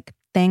work, like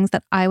things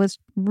that I was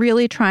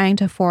really trying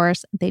to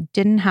force, they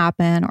didn't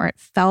happen or it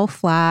fell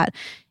flat.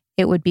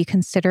 It would be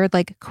considered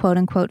like quote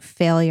unquote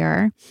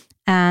failure.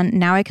 And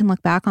now I can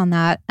look back on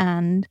that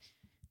and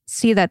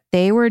see that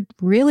they were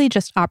really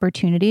just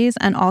opportunities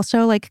and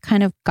also like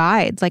kind of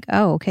guides, like,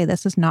 oh, okay,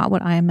 this is not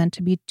what I am meant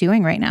to be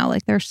doing right now.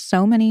 Like there's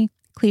so many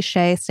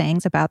cliche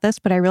sayings about this,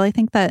 but I really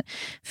think that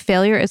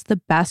failure is the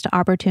best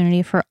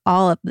opportunity for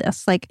all of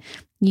this. Like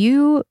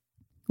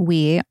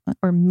we,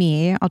 or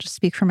me, I'll just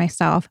speak for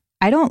myself.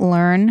 I don't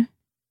learn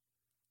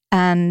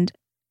and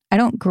I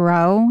don't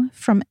grow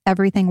from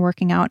everything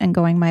working out and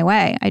going my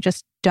way. I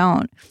just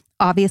don't.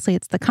 Obviously,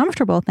 it's the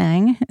comfortable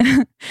thing,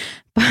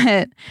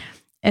 but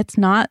it's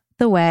not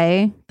the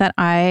way that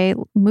I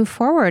move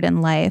forward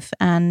in life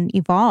and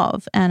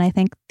evolve. And I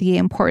think the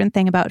important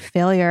thing about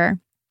failure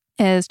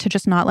is to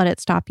just not let it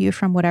stop you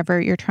from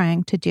whatever you're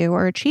trying to do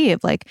or achieve.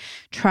 Like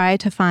try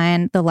to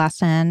find the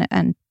lesson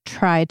and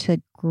try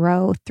to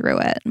grow through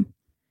it.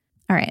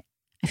 All right.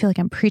 I feel like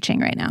I'm preaching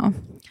right now.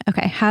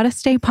 Okay. How to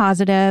stay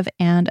positive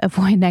and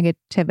avoid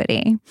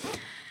negativity.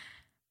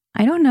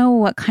 I don't know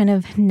what kind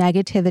of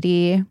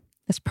negativity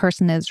this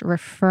person is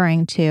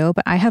referring to,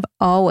 but I have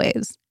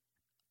always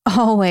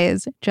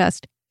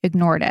just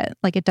ignored it.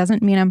 Like it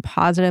doesn't mean I'm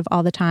positive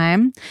all the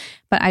time,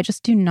 but I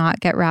just do not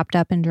get wrapped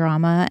up in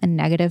drama and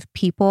negative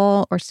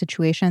people or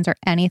situations or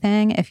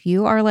anything. If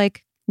you are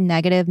like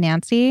negative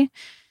Nancy,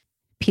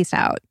 peace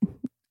out.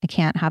 I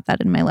can't have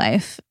that in my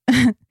life.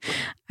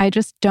 I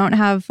just don't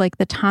have like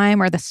the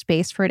time or the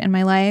space for it in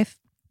my life.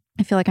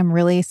 I feel like I'm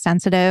really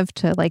sensitive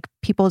to like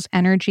people's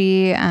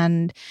energy,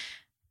 and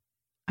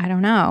I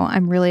don't know,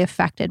 I'm really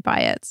affected by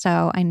it.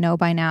 So I know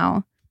by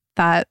now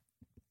that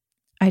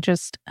I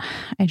just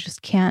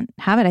can't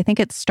have it. I think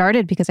it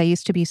started because I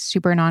used to be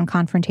super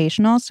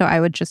non-confrontational. So I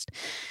would just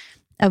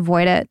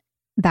avoid it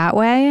that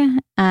way.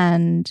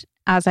 And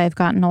as I've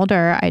gotten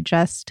older, I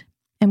just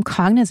am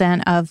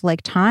cognizant of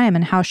like time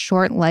and how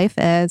short life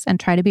is, and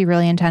try to be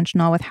really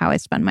intentional with how I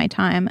spend my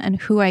time and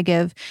who I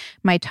give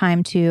my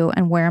time to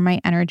and where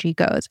my energy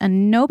goes.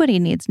 And nobody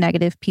needs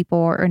negative people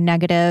or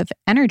negative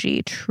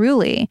energy,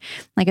 truly.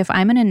 Like if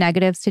I'm in a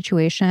negative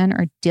situation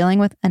or dealing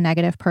with a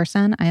negative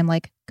person, I am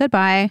like,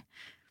 goodbye.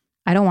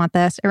 I don't want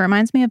this. It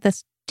reminds me of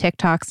this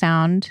TikTok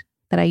sound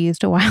that I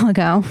used a while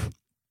ago.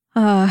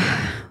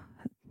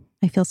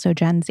 I feel so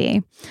Gen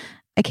Z.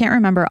 I can't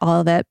remember all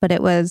of it, but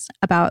it was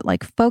about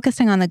like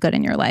focusing on the good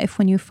in your life.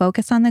 When you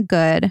focus on the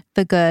good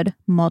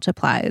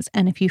multiplies.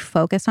 And if you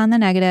focus on the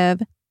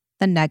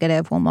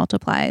negative will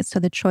multiply. So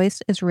the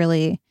choice is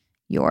really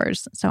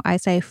yours. So I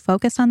say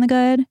focus on the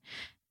good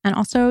and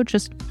also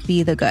just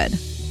be the good.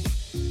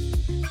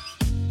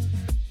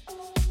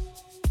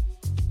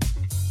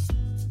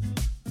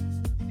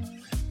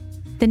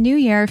 The new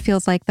year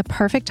feels like the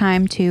perfect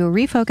time to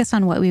refocus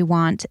on what we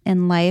want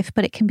in life,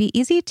 but it can be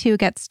easy to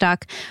get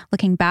stuck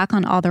looking back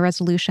on all the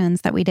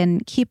resolutions that we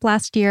didn't keep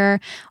last year,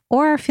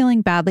 or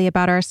feeling badly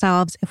about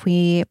ourselves if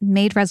we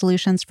made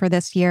resolutions for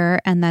this year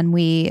and then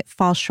we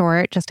fall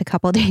short just a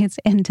couple days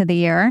into the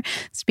year,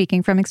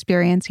 speaking from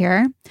experience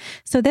here.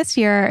 So this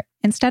year,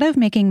 instead of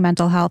making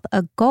mental health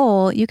a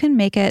goal, you can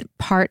make it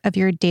part of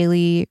your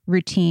daily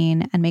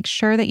routine and make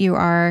sure that you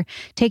are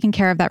taking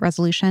care of that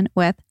resolution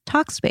with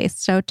Talkspace.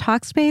 So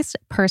Talkspace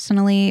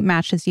personally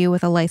matches you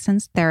with a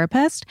licensed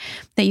therapist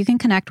that you can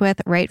connect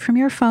with right from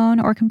your phone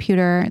or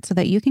computer so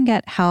that you can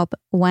get help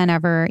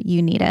whenever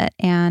you need it.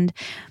 And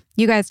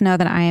you guys know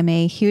that I am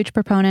a huge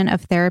proponent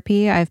of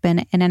therapy. I've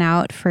been in and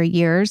out for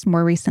years,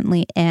 more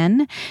recently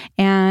in,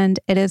 and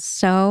it is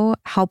so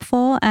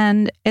helpful.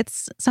 And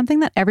it's something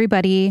that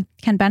everybody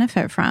can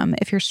benefit from.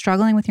 If you're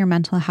struggling with your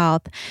mental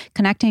health,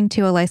 connecting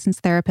to a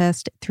licensed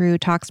therapist through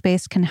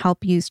Talkspace can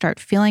help you start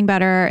feeling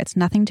better. It's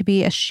nothing to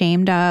be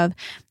ashamed of.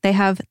 They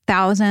have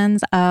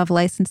thousands of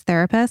licensed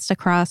therapists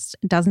across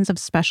dozens of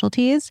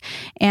specialties.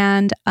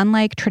 And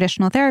unlike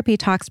traditional therapy,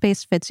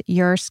 Talkspace fits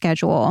your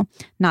schedule,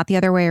 not the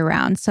other way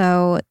around.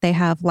 So they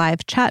have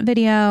live chat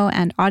video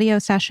and audio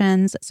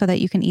sessions so that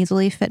you can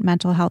easily fit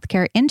mental health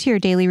care into your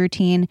daily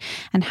routine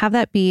and have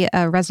that be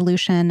a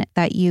resolution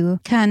that you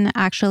can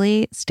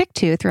actually stick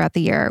to throughout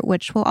the year,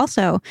 which will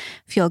also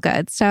feel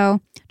good. So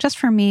just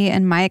for me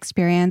and my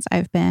experience,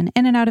 I've been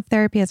in and out of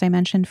therapy, as I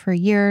mentioned, for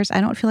years.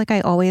 I don't feel like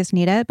I always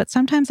need it, but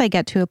sometimes I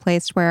get to a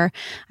place where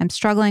I'm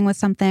struggling with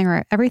something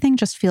or everything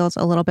just feels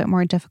a little bit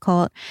more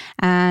difficult.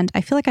 And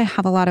I feel like I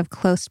have a lot of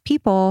close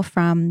people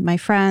from my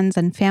friends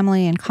and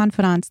family and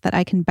confidants that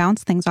I can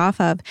bounce things off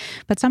of.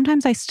 But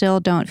sometimes I still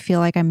don't feel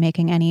like I'm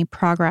making any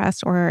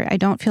progress, or I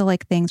don't feel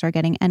like things are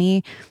getting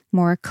any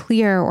more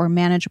clear or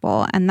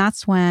manageable. And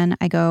that's when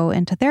I go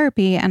into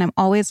therapy and I'm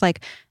always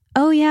like,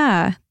 oh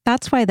yeah,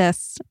 that's why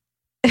this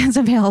is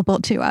available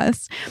to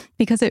us,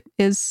 because it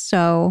is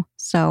so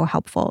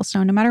helpful.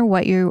 So no matter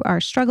what you are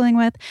struggling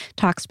with,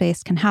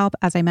 Talkspace can help.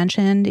 As I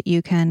mentioned,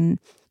 you can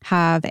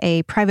have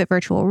a private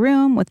virtual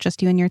room with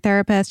just you and your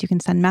therapist. You can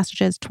send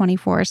messages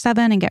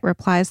 24/7 and get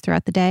replies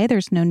throughout the day.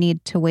 There's no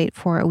need to wait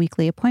for a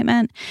weekly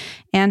appointment.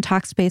 And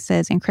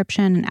Talkspace's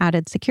encryption and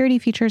added security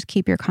features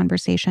keep your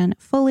conversation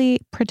fully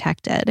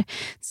protected.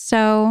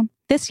 So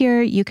this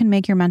year, you can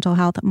make your mental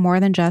health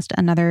more than just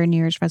another New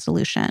Year's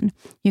resolution.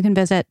 You can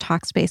visit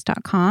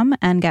Talkspace.com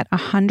and get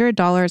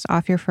 $100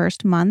 off your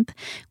first month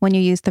when you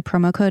use the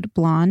promo code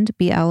BLONDE,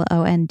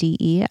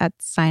 BLONDE, at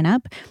sign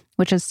up,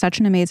 which is such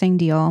an amazing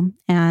deal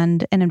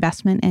and an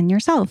investment in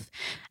yourself.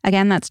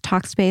 Again, that's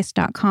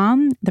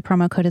Talkspace.com. The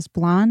promo code is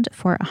BLONDE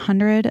for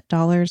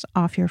 $100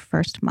 off your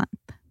first month.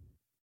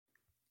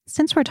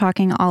 Since we're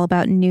talking all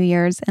about New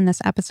Year's in this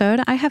episode,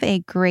 I have a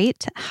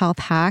great health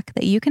hack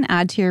that you can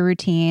add to your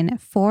routine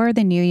for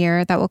the new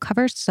year that will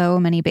cover so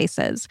many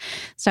bases.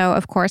 So,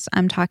 of course,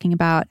 I'm talking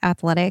about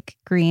athletic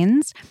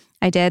greens.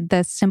 I did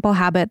this simple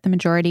habit the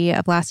majority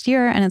of last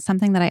year, and it's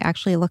something that I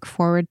actually look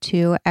forward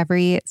to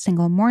every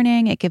single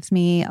morning. It gives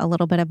me a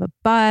little bit of a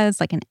buzz,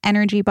 like an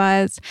energy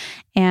buzz,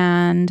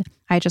 and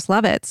I just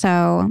love it.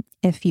 So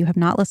if you have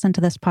not listened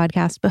to this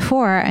podcast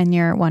before and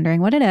you're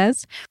wondering what it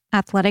is,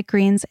 Athletic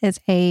Greens is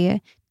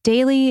a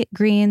daily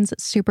greens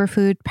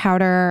superfood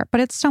powder, but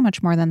it's so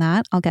much more than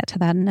that. I'll get to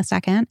that in a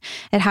second.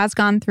 It has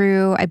gone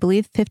through, I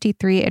believe,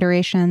 53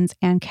 iterations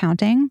and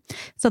counting.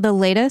 So the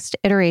latest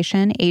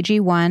iteration,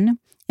 AG1,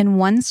 in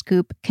one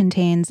scoop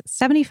contains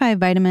 75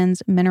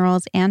 vitamins,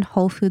 minerals, and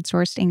whole food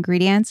sourced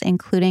ingredients,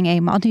 including a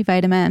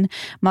multivitamin,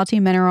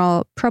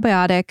 multi-mineral,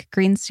 probiotic,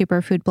 green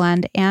superfood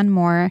blend, and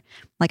more,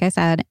 like I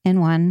said, in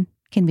one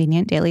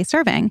convenient daily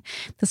serving.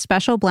 The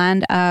special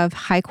blend of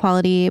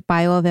high-quality,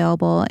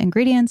 bioavailable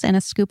ingredients and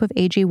a scoop of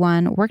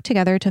AG1 work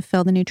together to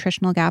fill the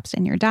nutritional gaps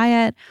in your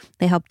diet.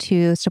 They help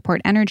to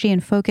support energy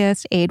and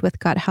focus, aid with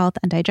gut health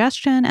and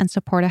digestion, and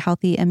support a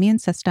healthy immune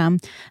system,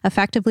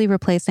 effectively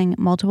replacing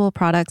multiple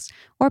products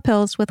or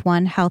pills with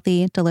one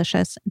healthy,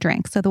 delicious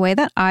drink. So the way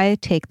that I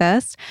take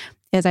this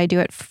is I do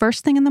it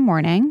first thing in the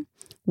morning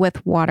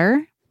with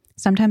water.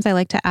 Sometimes I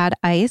like to add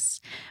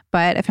ice,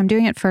 but if I'm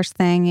doing it first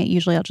thing,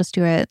 usually I'll just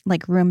do it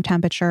like room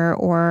temperature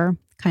or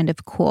kind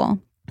of cool.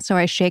 So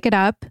I shake it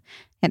up.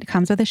 It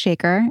comes with a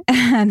shaker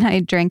and I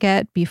drink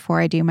it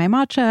before I do my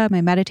matcha,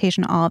 my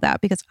meditation, all of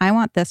that, because I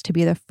want this to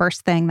be the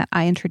first thing that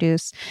I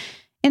introduce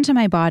into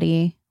my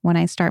body when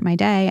I start my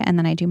day, and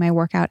then I do my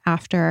workout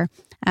after.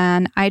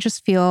 And I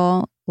just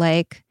feel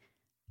like,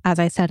 as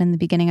I said in the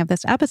beginning of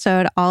this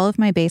episode, all of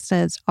my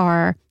bases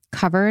are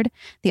covered.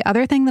 The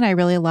other thing that I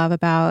really love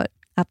about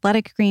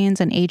Athletic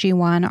Greens and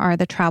AG1 are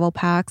the travel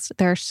packs.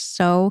 They're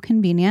so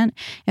convenient.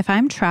 If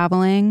I'm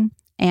traveling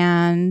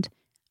and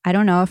I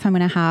don't know if I'm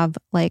going to have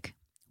like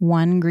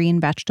one green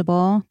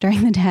vegetable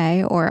during the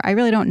day, or I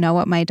really don't know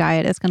what my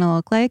diet is going to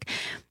look like,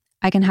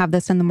 I can have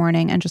this in the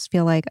morning and just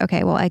feel like,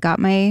 okay, well, I got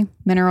my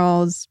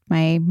minerals,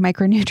 my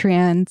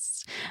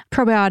micronutrients,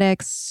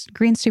 probiotics,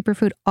 green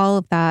superfood, all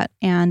of that.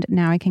 And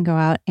now I can go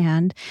out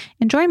and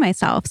enjoy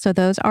myself. So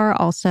those are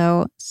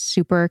also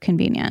super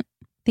convenient.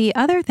 The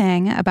other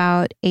thing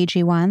about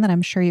AG1 that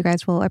I'm sure you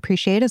guys will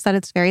appreciate is that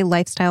it's very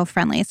lifestyle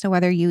friendly. So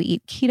whether you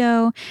eat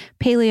keto,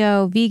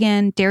 paleo,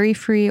 vegan,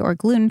 dairy-free, or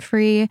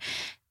gluten-free,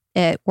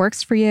 it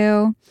works for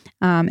you.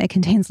 It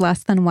contains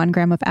less than 1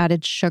 gram of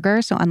added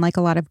sugar. So unlike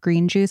a lot of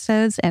green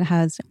juices, it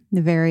has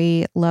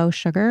very low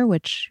sugar,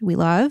 which we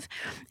love.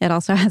 It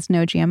also has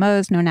no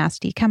GMOs, no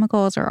nasty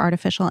chemicals or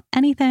artificial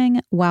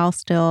anything, while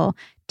still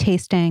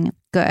tasting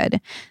good.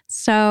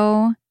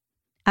 So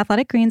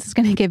Athletic Greens is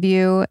going to give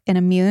you an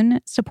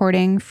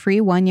immune-supporting free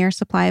 1-year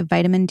supply of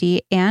vitamin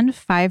D and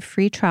 5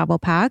 free travel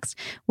packs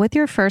with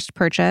your first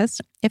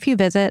purchase if you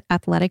visit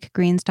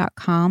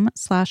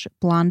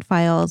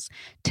athleticgreens.com/blondefiles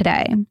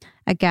today.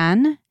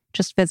 Again,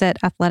 just visit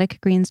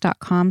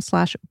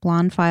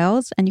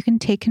athleticgreens.com/blondefiles and you can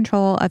take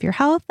control of your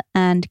health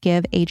and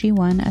give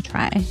AG1 a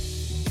try.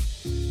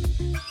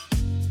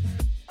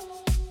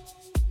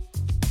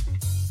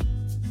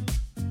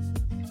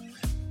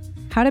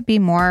 How to be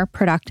more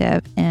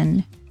productive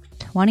in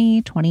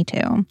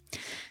 2022.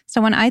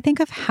 So when I think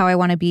of how I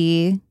want to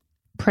be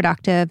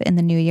productive in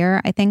the new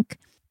year, I think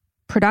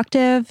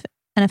productive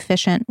and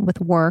efficient with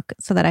work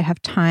so that I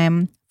have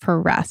time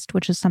for rest,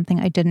 which is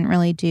something I didn't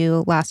really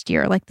do last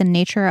year. Like the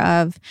nature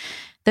of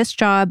this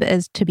job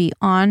is to be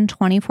on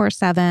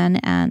 24/7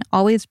 and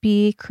always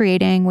be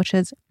creating, which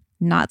is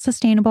not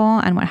sustainable.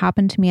 And what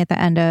happened to me at the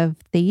end of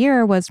the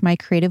year was my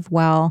creative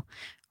well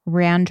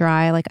ran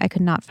dry. Like I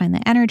could not find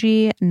the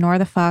energy nor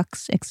the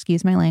fucks,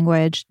 excuse my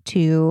language,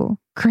 to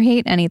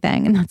create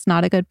anything. And that's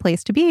not a good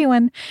place to be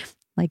when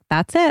like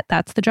that's it,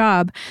 that's the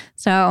job.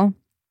 So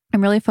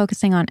I'm really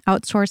focusing on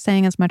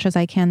outsourcing as much as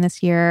I can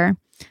this year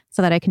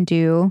so that I can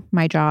do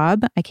my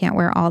job. I can't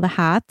wear all the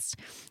hats.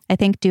 I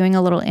think doing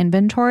a little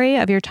inventory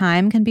of your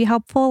time can be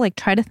helpful. Like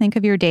try to think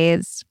of your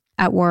days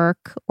at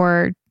work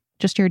or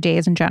just your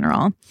days in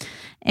general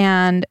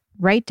and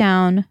write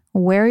down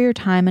where your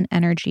time and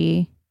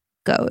energy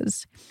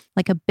goes.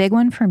 Like a big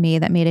one for me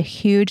that made a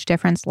huge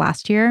difference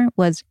last year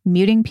was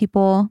muting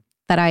people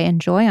that I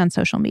enjoy on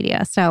social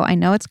media. So I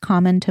know it's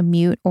common to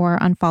mute or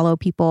unfollow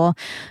people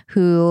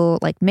who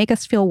like make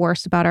us feel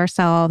worse about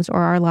ourselves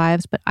or our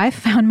lives, but I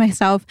found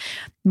myself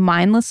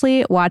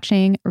mindlessly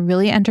watching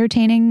really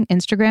entertaining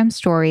Instagram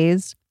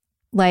stories.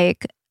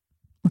 Like,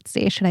 let's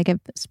see, should I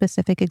give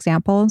specific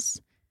examples?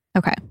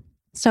 Okay.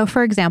 So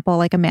for example,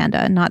 like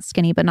Amanda, not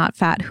skinny, but not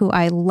fat, who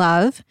I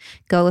love.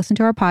 Go listen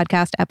to our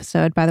podcast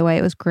episode. By the way,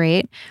 it was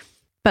great.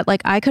 But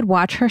like I could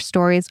watch her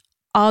stories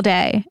all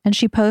day and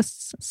she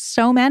posts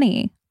so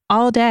many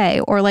all day,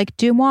 or like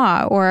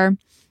Dumois, or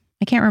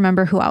I can't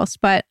remember who else,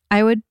 but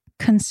I would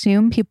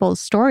consume people's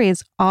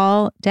stories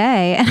all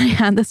day. And I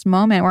had this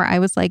moment where I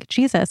was like,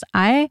 Jesus,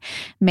 I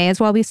may as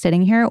well be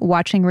sitting here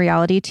watching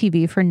reality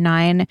TV for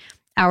 9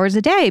 hours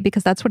a day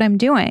because that's what I'm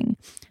doing.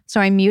 So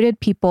I muted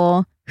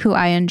people who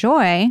I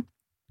enjoy,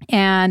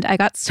 and I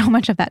got so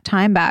much of that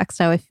time back.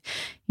 So if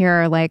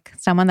you're like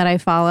someone that I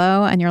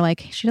follow and you're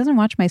like, she doesn't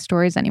watch my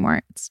stories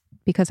anymore, it's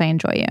because I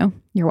enjoy you.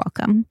 You're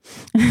welcome.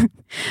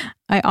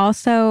 I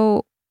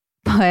also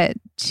put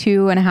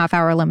 2.5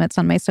 hour limits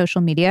on my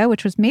social media,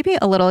 which was maybe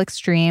a little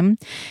extreme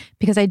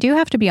because I do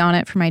have to be on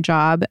it for my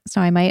job.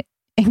 So I might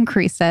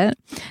increase it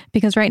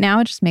because right now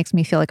it just makes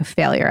me feel like a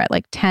failure at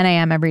like 10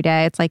 a.m. every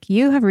day. It's like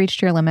you have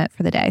reached your limit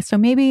for the day. So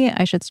maybe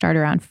I should start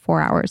around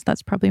 4 hours.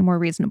 That's probably more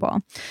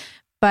reasonable.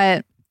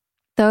 But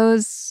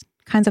those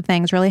kinds of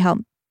things really help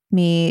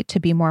me to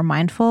be more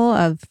mindful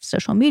of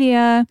social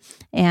media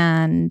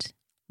and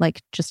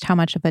like just how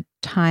much of a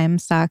time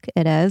suck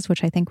it is,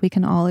 which I think we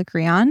can all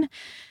agree on.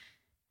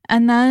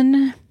 And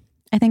then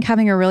I think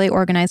having a really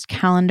organized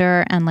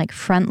calendar and like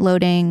front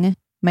loading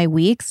my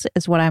weeks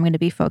is what I'm going to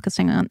be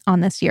focusing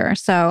on this year.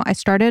 So I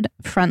started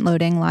front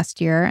loading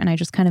last year and I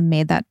just kind of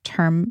made that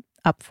term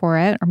up for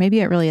it. Or maybe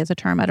it really is a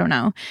term, I don't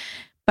know.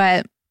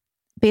 But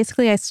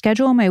basically I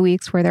schedule my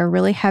weeks where they're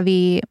really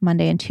heavy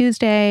Monday and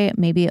Tuesday,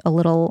 maybe a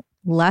little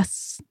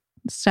less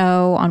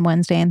so on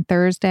Wednesday and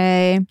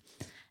Thursday,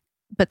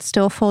 but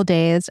still full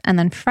days. And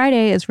then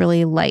Friday is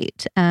really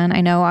light. And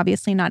I know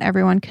obviously not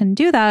everyone can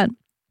do that,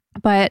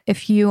 but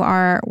if you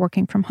are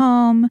working from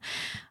home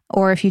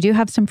or if you do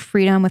have some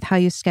freedom with how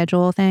you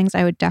schedule things,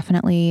 I would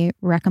definitely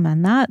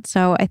recommend that.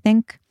 So I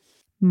think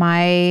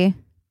my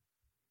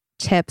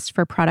tips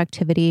for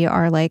productivity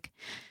are like,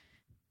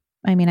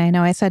 I mean, I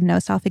know I said no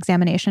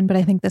self-examination, but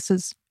I think this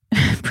is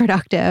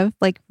productive.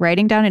 Like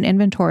writing down an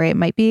inventory, it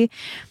might be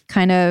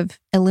kind of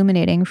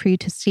illuminating for you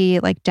to see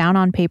like down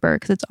on paper,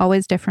 because it's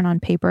always different on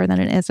paper than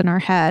it is in our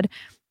head,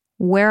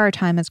 where our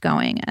time is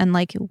going. And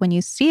like when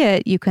you see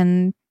it, you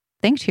can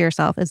think to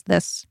yourself, is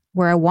this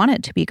where I want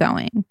it to be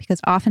going? Because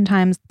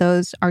oftentimes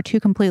those are two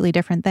completely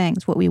different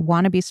things. What we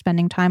want to be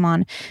spending time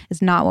on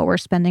is not what we're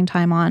spending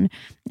time on.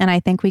 And I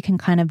think we can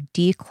kind of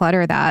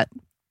declutter that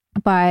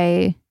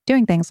by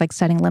doing things like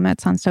setting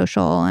limits on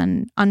social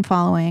and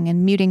unfollowing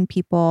and muting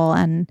people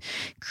and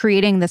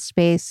creating the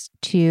space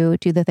to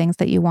do the things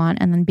that you want,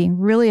 and then being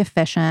really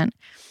efficient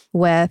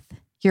with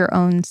your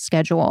own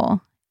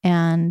schedule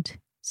and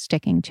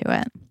sticking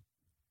to it.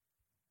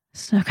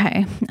 So,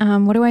 okay.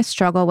 What do I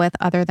struggle with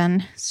other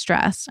than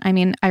stress? I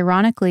mean,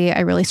 ironically, I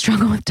really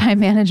struggle with time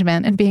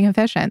management and being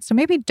efficient. So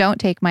maybe don't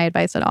take my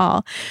advice at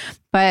all.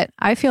 But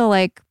I feel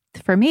like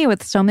for me,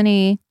 with so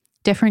many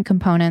different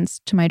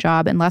components to my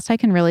job, unless I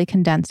can really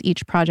condense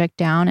each project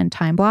down and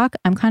time block,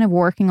 I'm kind of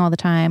working all the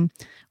time,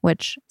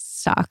 which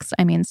sucks.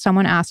 I mean,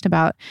 someone asked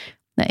about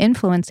the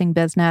influencing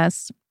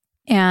business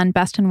and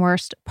best and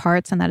worst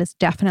parts, and that is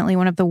definitely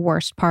one of the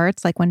worst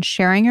parts. Like when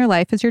sharing your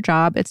life as your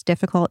job, it's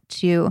difficult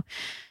to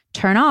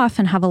turn off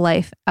and have a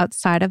life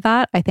outside of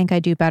that. I think I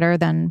do better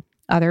than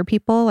other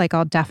people. Like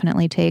I'll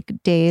definitely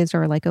take days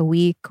or like a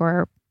week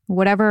or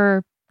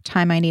whatever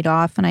time I need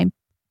off, and I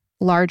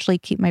largely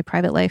keep my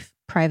private life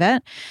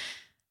private.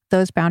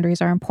 Those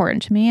boundaries are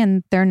important to me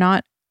and they're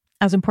not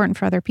as important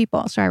for other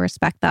people. So I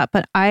respect that.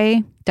 But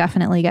I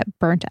definitely get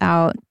burnt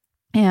out.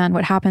 And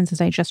what happens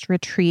is I just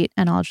retreat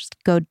and I'll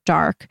just go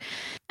dark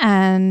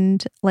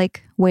and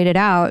like wait it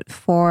out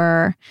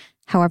for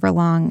however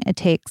long it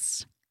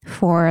takes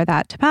for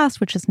that to pass,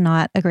 which is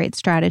not a great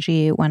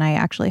strategy when I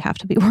actually have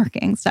to be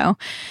working. So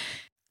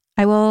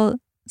I will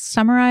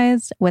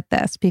summarize with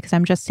this because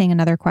I'm just seeing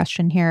another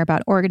question here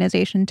about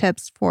organization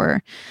tips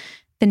for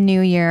the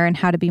new year and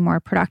how to be more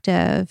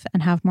productive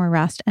and have more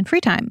rest and free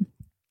time.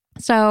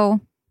 So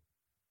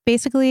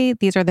basically,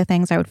 these are the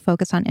things I would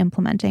focus on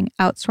implementing.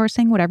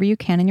 Outsourcing whatever you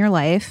can in your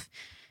life,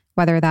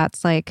 whether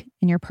that's like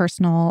in your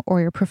personal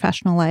or your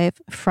professional life,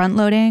 front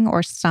loading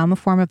or some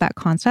form of that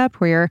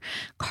concept where you're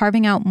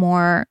carving out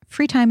more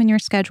free time in your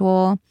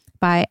schedule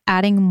by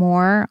adding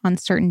more on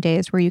certain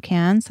days where you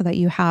can so that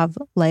you have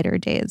lighter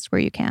days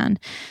where you can.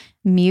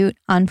 Mute,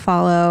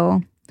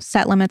 unfollow,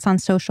 set limits on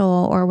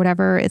social or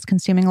whatever is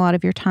consuming a lot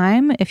of your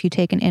time. If you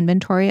take an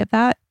inventory of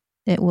that,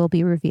 it will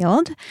be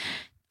revealed.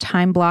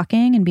 Time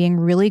blocking and being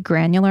really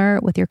granular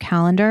with your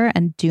calendar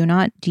and do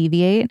not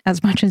deviate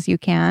as much as you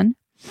can.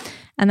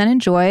 And then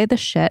enjoy the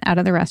shit out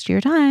of the rest of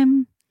your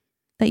time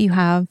that you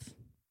have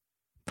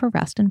for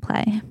rest and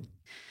play.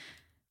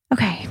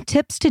 Okay,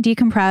 tips to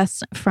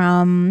decompress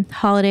from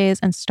holidays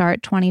and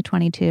start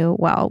 2022.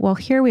 Well,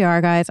 here we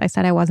are, guys. I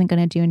said I wasn't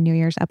going to do a New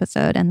Year's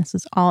episode, and this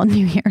is all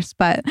New Year's,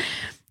 but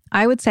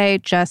I would say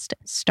just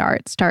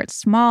start. Start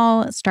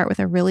small. Start with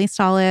a really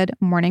solid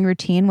morning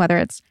routine, whether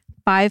it's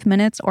 5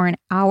 minutes or an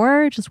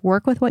hour. Just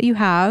work with what you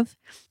have.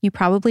 You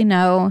probably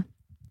know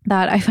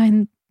that I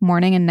find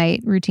morning and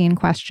night routine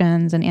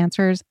questions and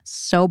answers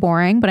so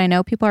boring, but I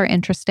know people are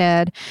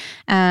interested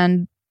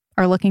and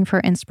are looking for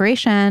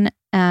inspiration.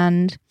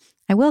 And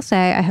I will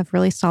say I have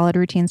really solid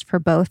routines for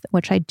both,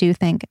 which I do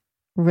think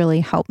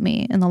really help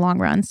me in the long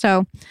run.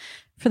 So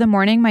for the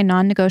morning, my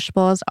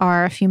non-negotiables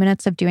are a few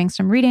minutes of doing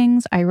some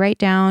readings. I write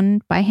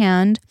down by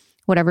hand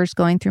whatever's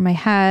going through my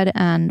head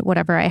and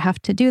whatever I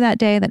have to do that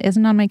day that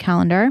isn't on my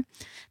calendar.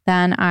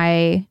 Then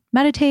I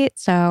meditate,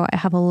 so I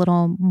have a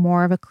little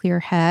more of a clear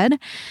head.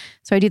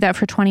 So I do that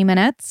for 20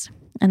 minutes,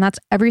 and that's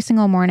every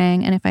single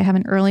morning. And if I have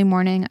an early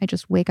morning, I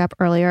just wake up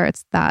earlier.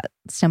 It's that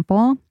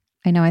simple.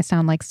 I know I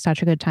sound like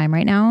such a good time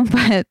right now,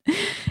 but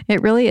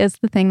it really is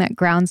the thing that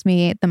grounds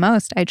me the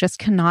most. I just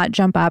cannot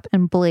jump up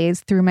and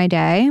blaze through my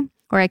day,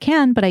 or I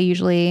can, but I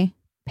usually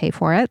pay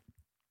for it.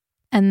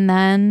 And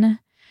then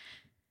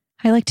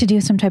I like to do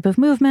some type of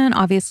movement.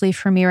 Obviously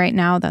for me right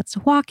now, that's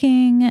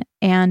walking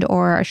and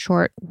or a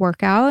short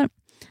workout.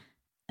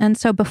 And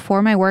so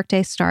before my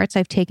workday starts,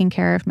 I've taken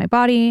care of my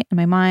body and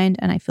my mind,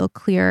 and I feel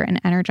clear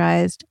and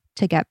energized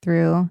to get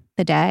through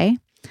the day.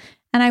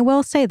 And I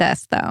will say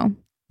this though,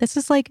 this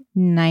is like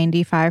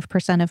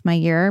 95% of my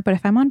year, but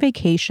if I'm on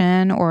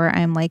vacation or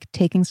I'm like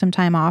taking some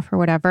time off or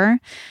whatever,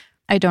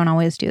 I don't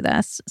always do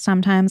this.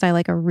 Sometimes I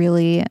like a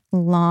really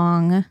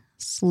long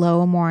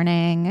slow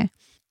morning,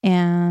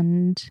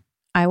 and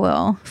I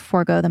will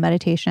forego the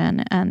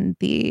meditation and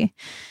the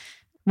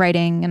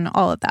writing and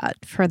all of that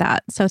for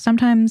that. So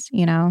sometimes,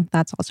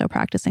 that's also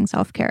practicing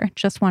self-care.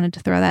 Just wanted to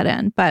throw that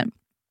in. But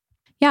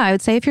yeah, I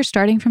would say if you're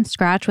starting from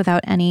scratch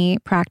without any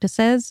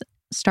practices,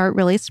 start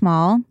really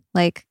small.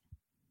 Like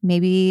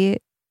maybe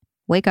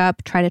wake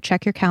up, try to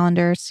check your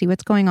calendar, see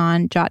what's going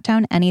on, jot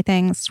down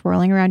anything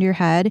swirling around your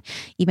head,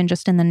 even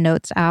just in the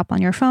notes app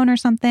on your phone or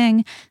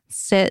something.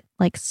 Sit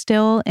like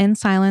still in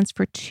silence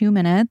for 2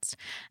 minutes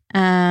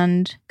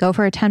and go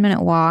for a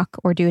 10-minute walk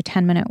or do a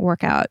 10-minute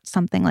workout,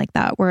 something like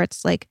that, where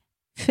it's like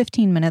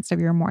 15 minutes of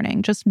your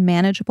morning, just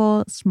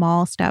manageable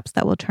small steps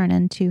that will turn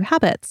into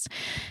habits.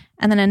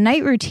 And then a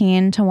night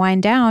routine to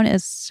wind down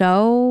is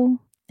so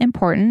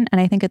important.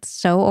 And I think it's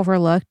so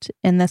overlooked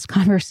in this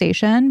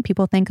conversation.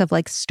 People think of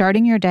like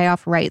starting your day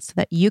off right so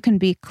that you can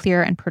be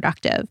clear and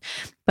productive.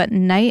 But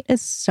night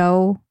is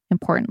so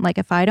important. Like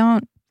if I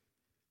don't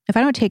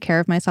take care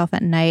of myself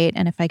at night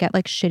and if I get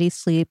like shitty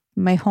sleep,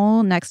 my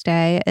whole next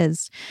day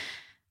is,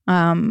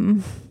 I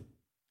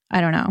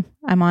don't know.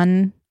 I'm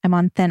on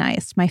thin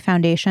ice. My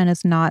foundation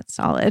is not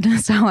solid.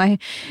 So I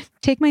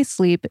take my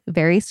sleep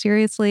very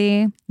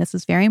seriously. This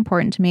is very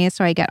important to me.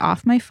 So I get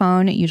off my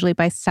phone usually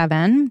by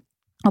 7.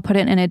 I'll put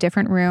it in a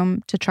different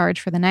room to charge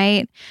for the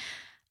night.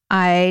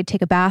 I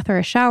take a bath or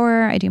a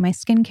shower. I do my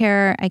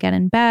skincare. I get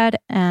in bed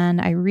and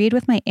I read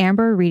with my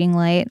amber reading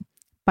light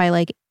by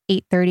like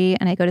 8:30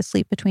 and I go to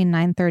sleep between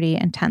 9:30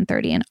 and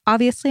 10:30. And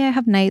obviously I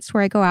have nights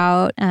where I go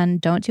out and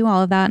don't do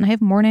all of that. And I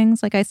have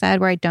mornings, like I said,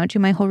 where I don't do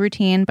my whole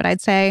routine, but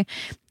I'd say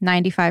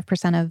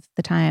 95% of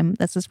the time,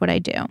 this is what I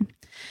do.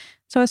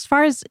 So as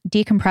far as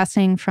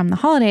decompressing from the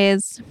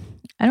holidays,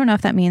 I don't know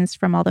if that means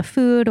from all the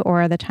food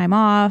or the time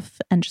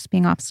off and just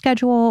being off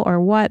schedule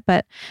or what,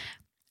 but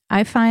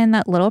I find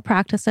that little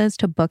practices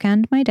to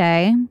bookend my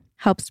day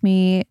helps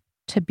me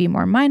to be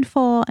more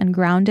mindful and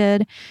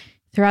grounded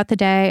throughout the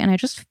day. And I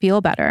just feel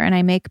better and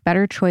I make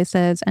better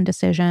choices and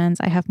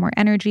decisions. I have more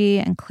energy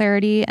and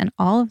clarity and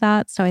all of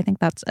that. So I think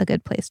that's a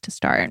good place to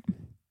start.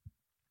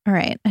 All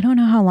right. I don't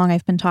know how long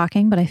I've been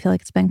talking, but I feel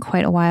like it's been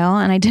quite a while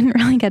and I didn't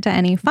really get to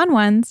any fun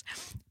ones,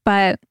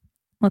 but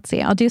let's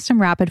see. I'll do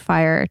some rapid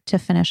fire to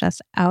finish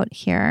us out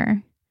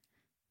here.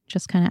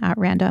 Just kind of at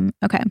random.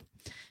 Okay.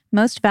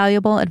 Most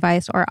valuable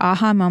advice or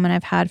aha moment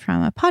I've had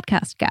from a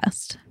podcast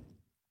guest.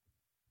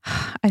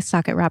 I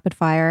suck at rapid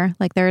fire.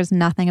 Like there is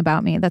nothing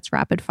about me that's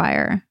rapid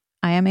fire.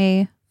 I am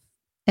an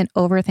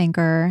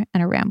overthinker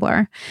and a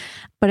rambler,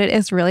 but it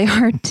is really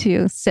hard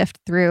to sift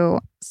through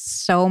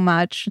so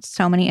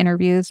many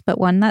interviews. But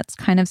one that's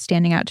kind of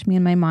standing out to me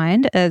in my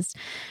mind is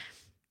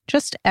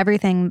just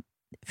everything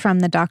from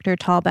the Dr.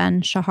 Tal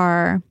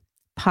Ben-Shahar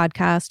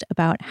podcast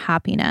about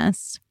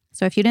happiness.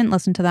 So if you didn't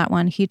listen to that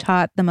one, he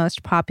taught the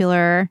most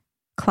popular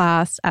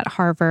class at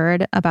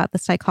Harvard about the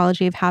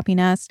psychology of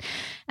happiness.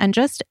 And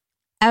just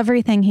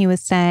everything he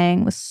was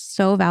saying was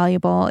so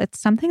valuable. It's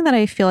something that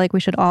I feel like we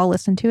should all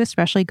listen to,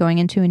 especially going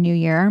into a new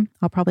year.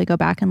 I'll probably go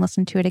back and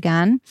listen to it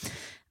again.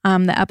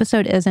 The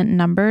episode isn't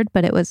numbered,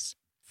 but it was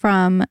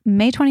from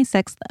May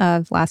 26th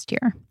of last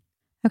year.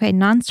 Okay,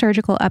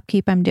 non-surgical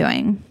upkeep I'm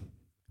doing.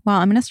 Well,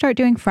 I'm going to start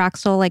doing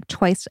Fraxel like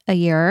twice a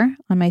year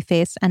on my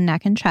face and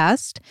neck and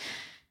chest.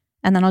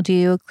 And then I'll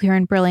do Clear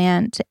and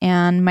Brilliant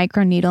and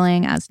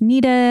microneedling as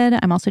needed.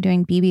 I'm also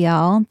doing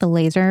BBL, the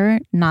laser,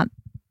 not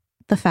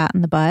the fat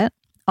in the butt,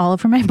 all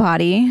over my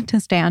body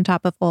to stay on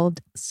top of old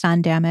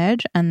sun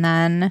damage, and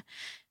then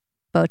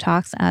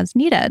Botox as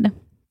needed.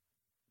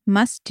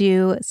 Must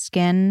do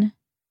skin,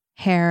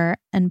 hair,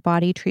 and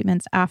body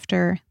treatments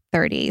after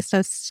 30.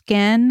 So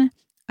skin,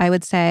 I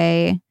would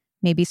say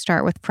maybe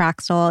start with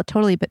Fraxel. It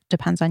totally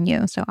depends on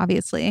you. So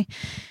obviously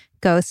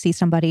go see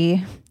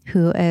somebody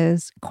who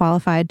is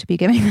qualified to be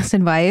giving this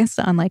advice,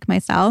 unlike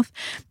myself.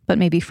 But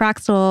maybe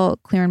Fraxel,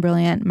 Clear and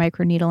Brilliant,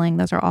 microneedling,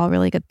 those are all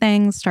really good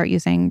things. Start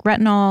using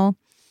retinol,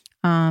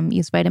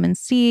 use vitamin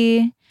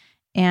C,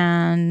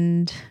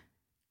 and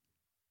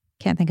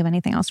can't think of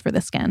anything else for the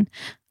skin.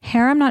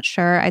 Hair, I'm not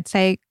sure. I'd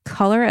say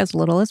color as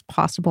little as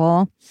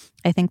possible.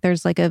 I think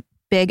there's like a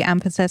big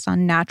emphasis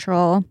on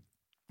natural,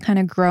 kind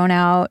of grown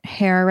out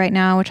hair right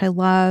now, which I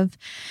love.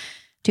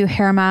 Do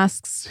hair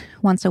masks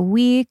once a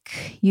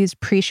week. Use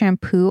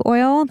pre-shampoo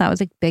oil. That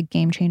was a big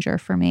game changer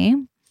for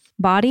me.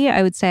 Body,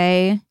 I would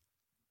say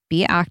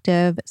be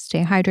active,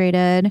 stay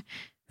hydrated,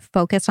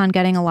 focus on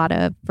getting a lot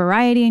of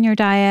variety in your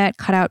diet,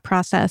 cut out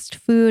processed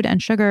food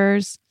and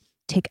sugars,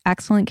 take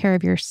excellent care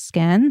of your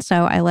skin.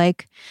 So I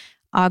like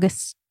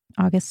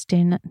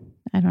Augustin,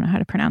 I don't know how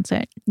to pronounce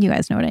it. You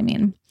guys know what I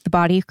mean. The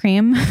body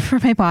cream for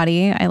my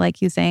body. I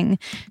like using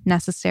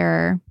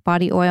Necessaire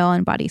body oil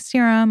and body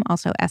serum,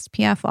 also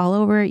SPF all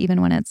over,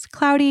 even when it's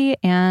cloudy,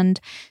 and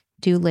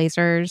do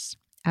lasers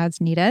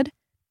as needed.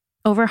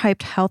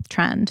 Overhyped health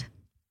trend.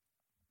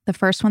 The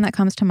first one that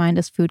comes to mind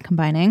is food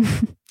combining.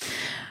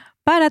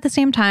 But at the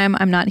same time,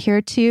 I'm not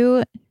here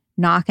to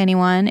knock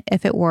anyone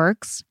if it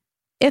works.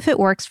 If it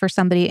works for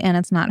somebody and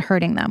it's not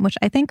hurting them, which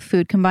I think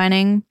food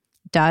combining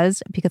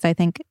does, because I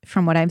think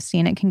from what I've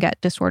seen, it can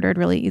get disordered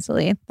really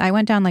easily. I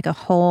went down like a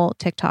whole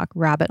TikTok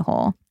rabbit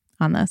hole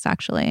on this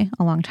actually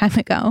a long time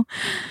ago.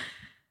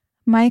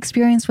 My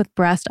experience with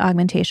breast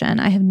augmentation.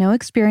 I have no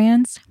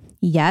experience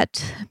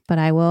yet, but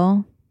I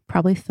will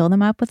probably fill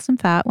them up with some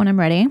fat when I'm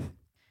ready.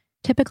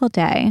 Typical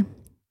day.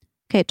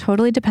 Okay, it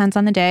totally depends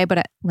on the day,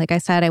 but like I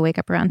said, I wake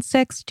up around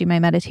 6, do my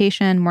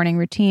meditation, morning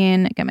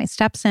routine, get my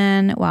steps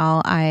in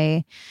while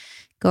I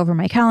go over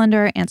my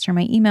calendar, answer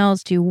my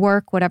emails, do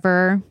work,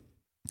 whatever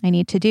I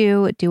need to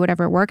do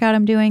whatever workout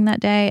I'm doing that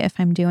day if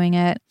I'm doing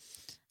it.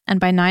 And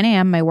by 9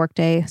 a.m., my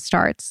workday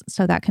starts.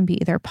 So that can be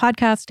either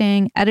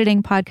podcasting,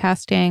 editing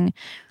podcasting,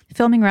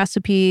 filming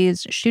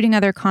recipes, shooting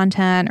other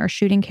content or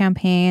shooting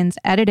campaigns,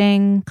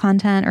 editing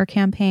content or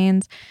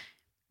campaigns,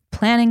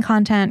 planning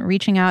content,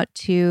 reaching out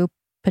to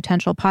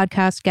potential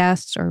podcast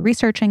guests or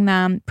researching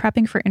them,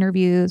 prepping for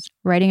interviews,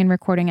 writing and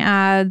recording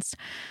ads,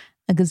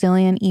 a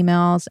gazillion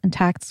emails and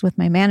texts with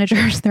my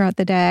managers throughout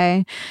the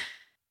day.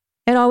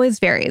 It always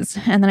varies.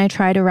 And then I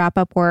try to wrap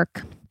up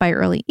work by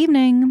early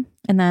evening.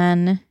 And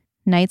then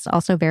nights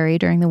also vary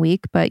during the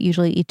week, but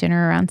usually eat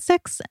dinner around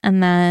 6.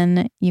 And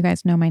then you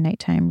guys know my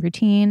nighttime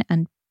routine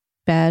and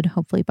bed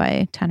hopefully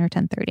by 10 or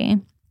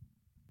 10:30.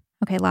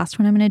 Okay, last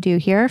one I'm going to do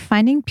here.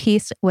 Finding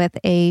peace with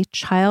a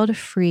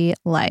child-free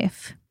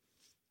life.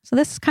 So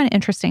this is kind of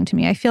interesting to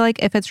me. I feel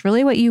like if it's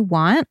really what you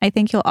want, I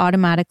think you'll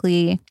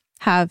automatically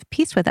have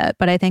peace with it.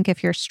 But I think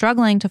if you're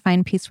struggling to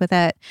find peace with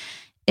it,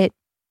 it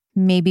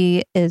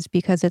maybe is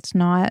because it's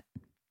not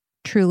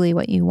truly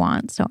what you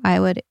want. So I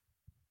would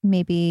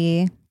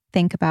maybe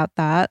think about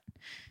that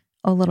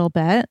a little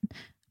bit.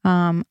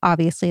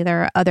 Obviously,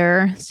 there are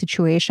other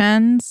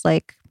situations,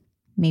 like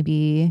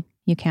maybe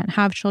you can't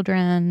have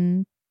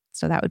children,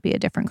 so that would be a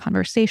different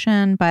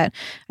conversation. But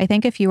I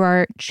think if you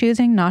are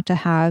choosing not to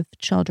have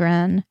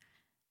children,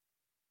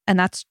 and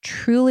that's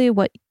truly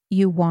what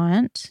you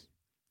want,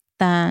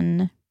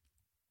 then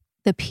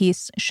the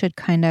peace should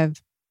kind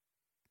of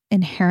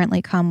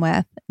inherently come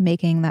with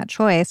making that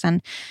choice.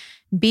 And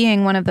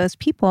being one of those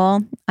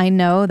people, I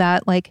know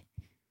that like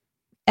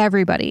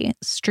everybody,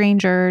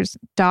 strangers,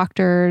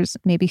 doctors,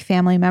 maybe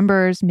family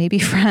members, maybe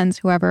friends,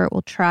 whoever,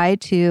 will try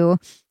to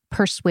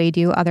persuade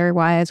you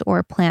otherwise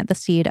or plant the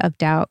seed of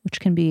doubt, which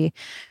can be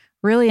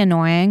really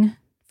annoying,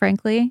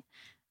 frankly.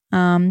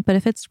 But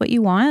if it's what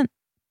you want,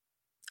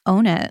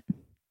 own it.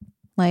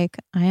 Like,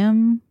 I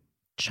am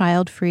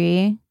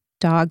child-free,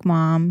 dog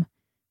mom,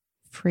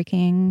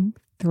 freaking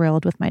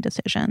thrilled with my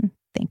decision.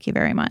 Thank you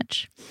very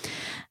much.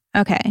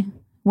 Okay.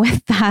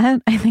 With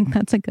that, I think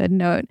that's a good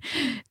note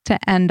to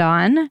end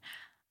on.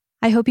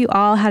 I hope you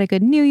all had a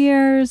good New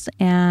Year's,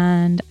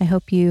 and I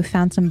hope you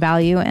found some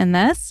value in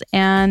this.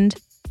 And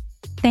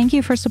thank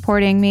you for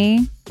supporting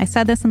me. I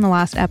said this in the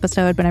last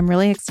episode, but I'm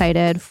really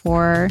excited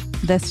for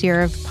this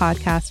year of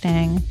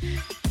podcasting.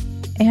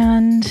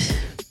 And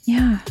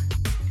yeah,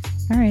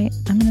 all right,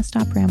 I'm going to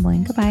stop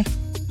rambling. Goodbye.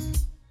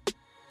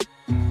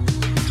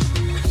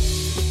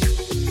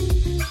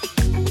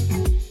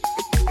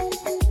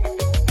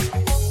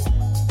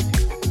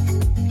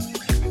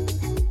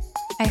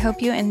 I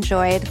hope you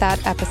enjoyed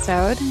that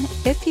episode.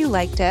 If you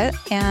liked it,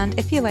 and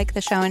if you like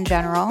the show in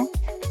general,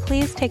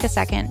 please take a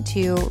second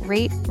to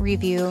rate,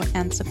 review,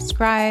 and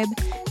subscribe.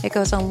 It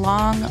goes a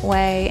long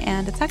way,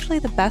 and it's actually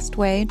the best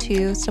way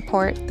to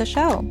support the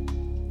show.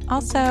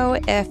 Also,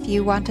 if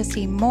you want to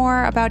see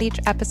more about each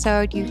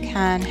episode, you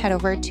can head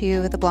over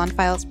to the Blonde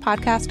Files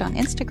podcast on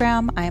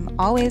Instagram. I'm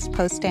always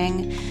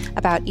posting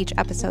about each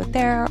episode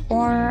there,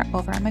 or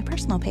over on my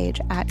personal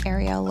page at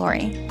Ariel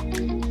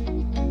Laurie.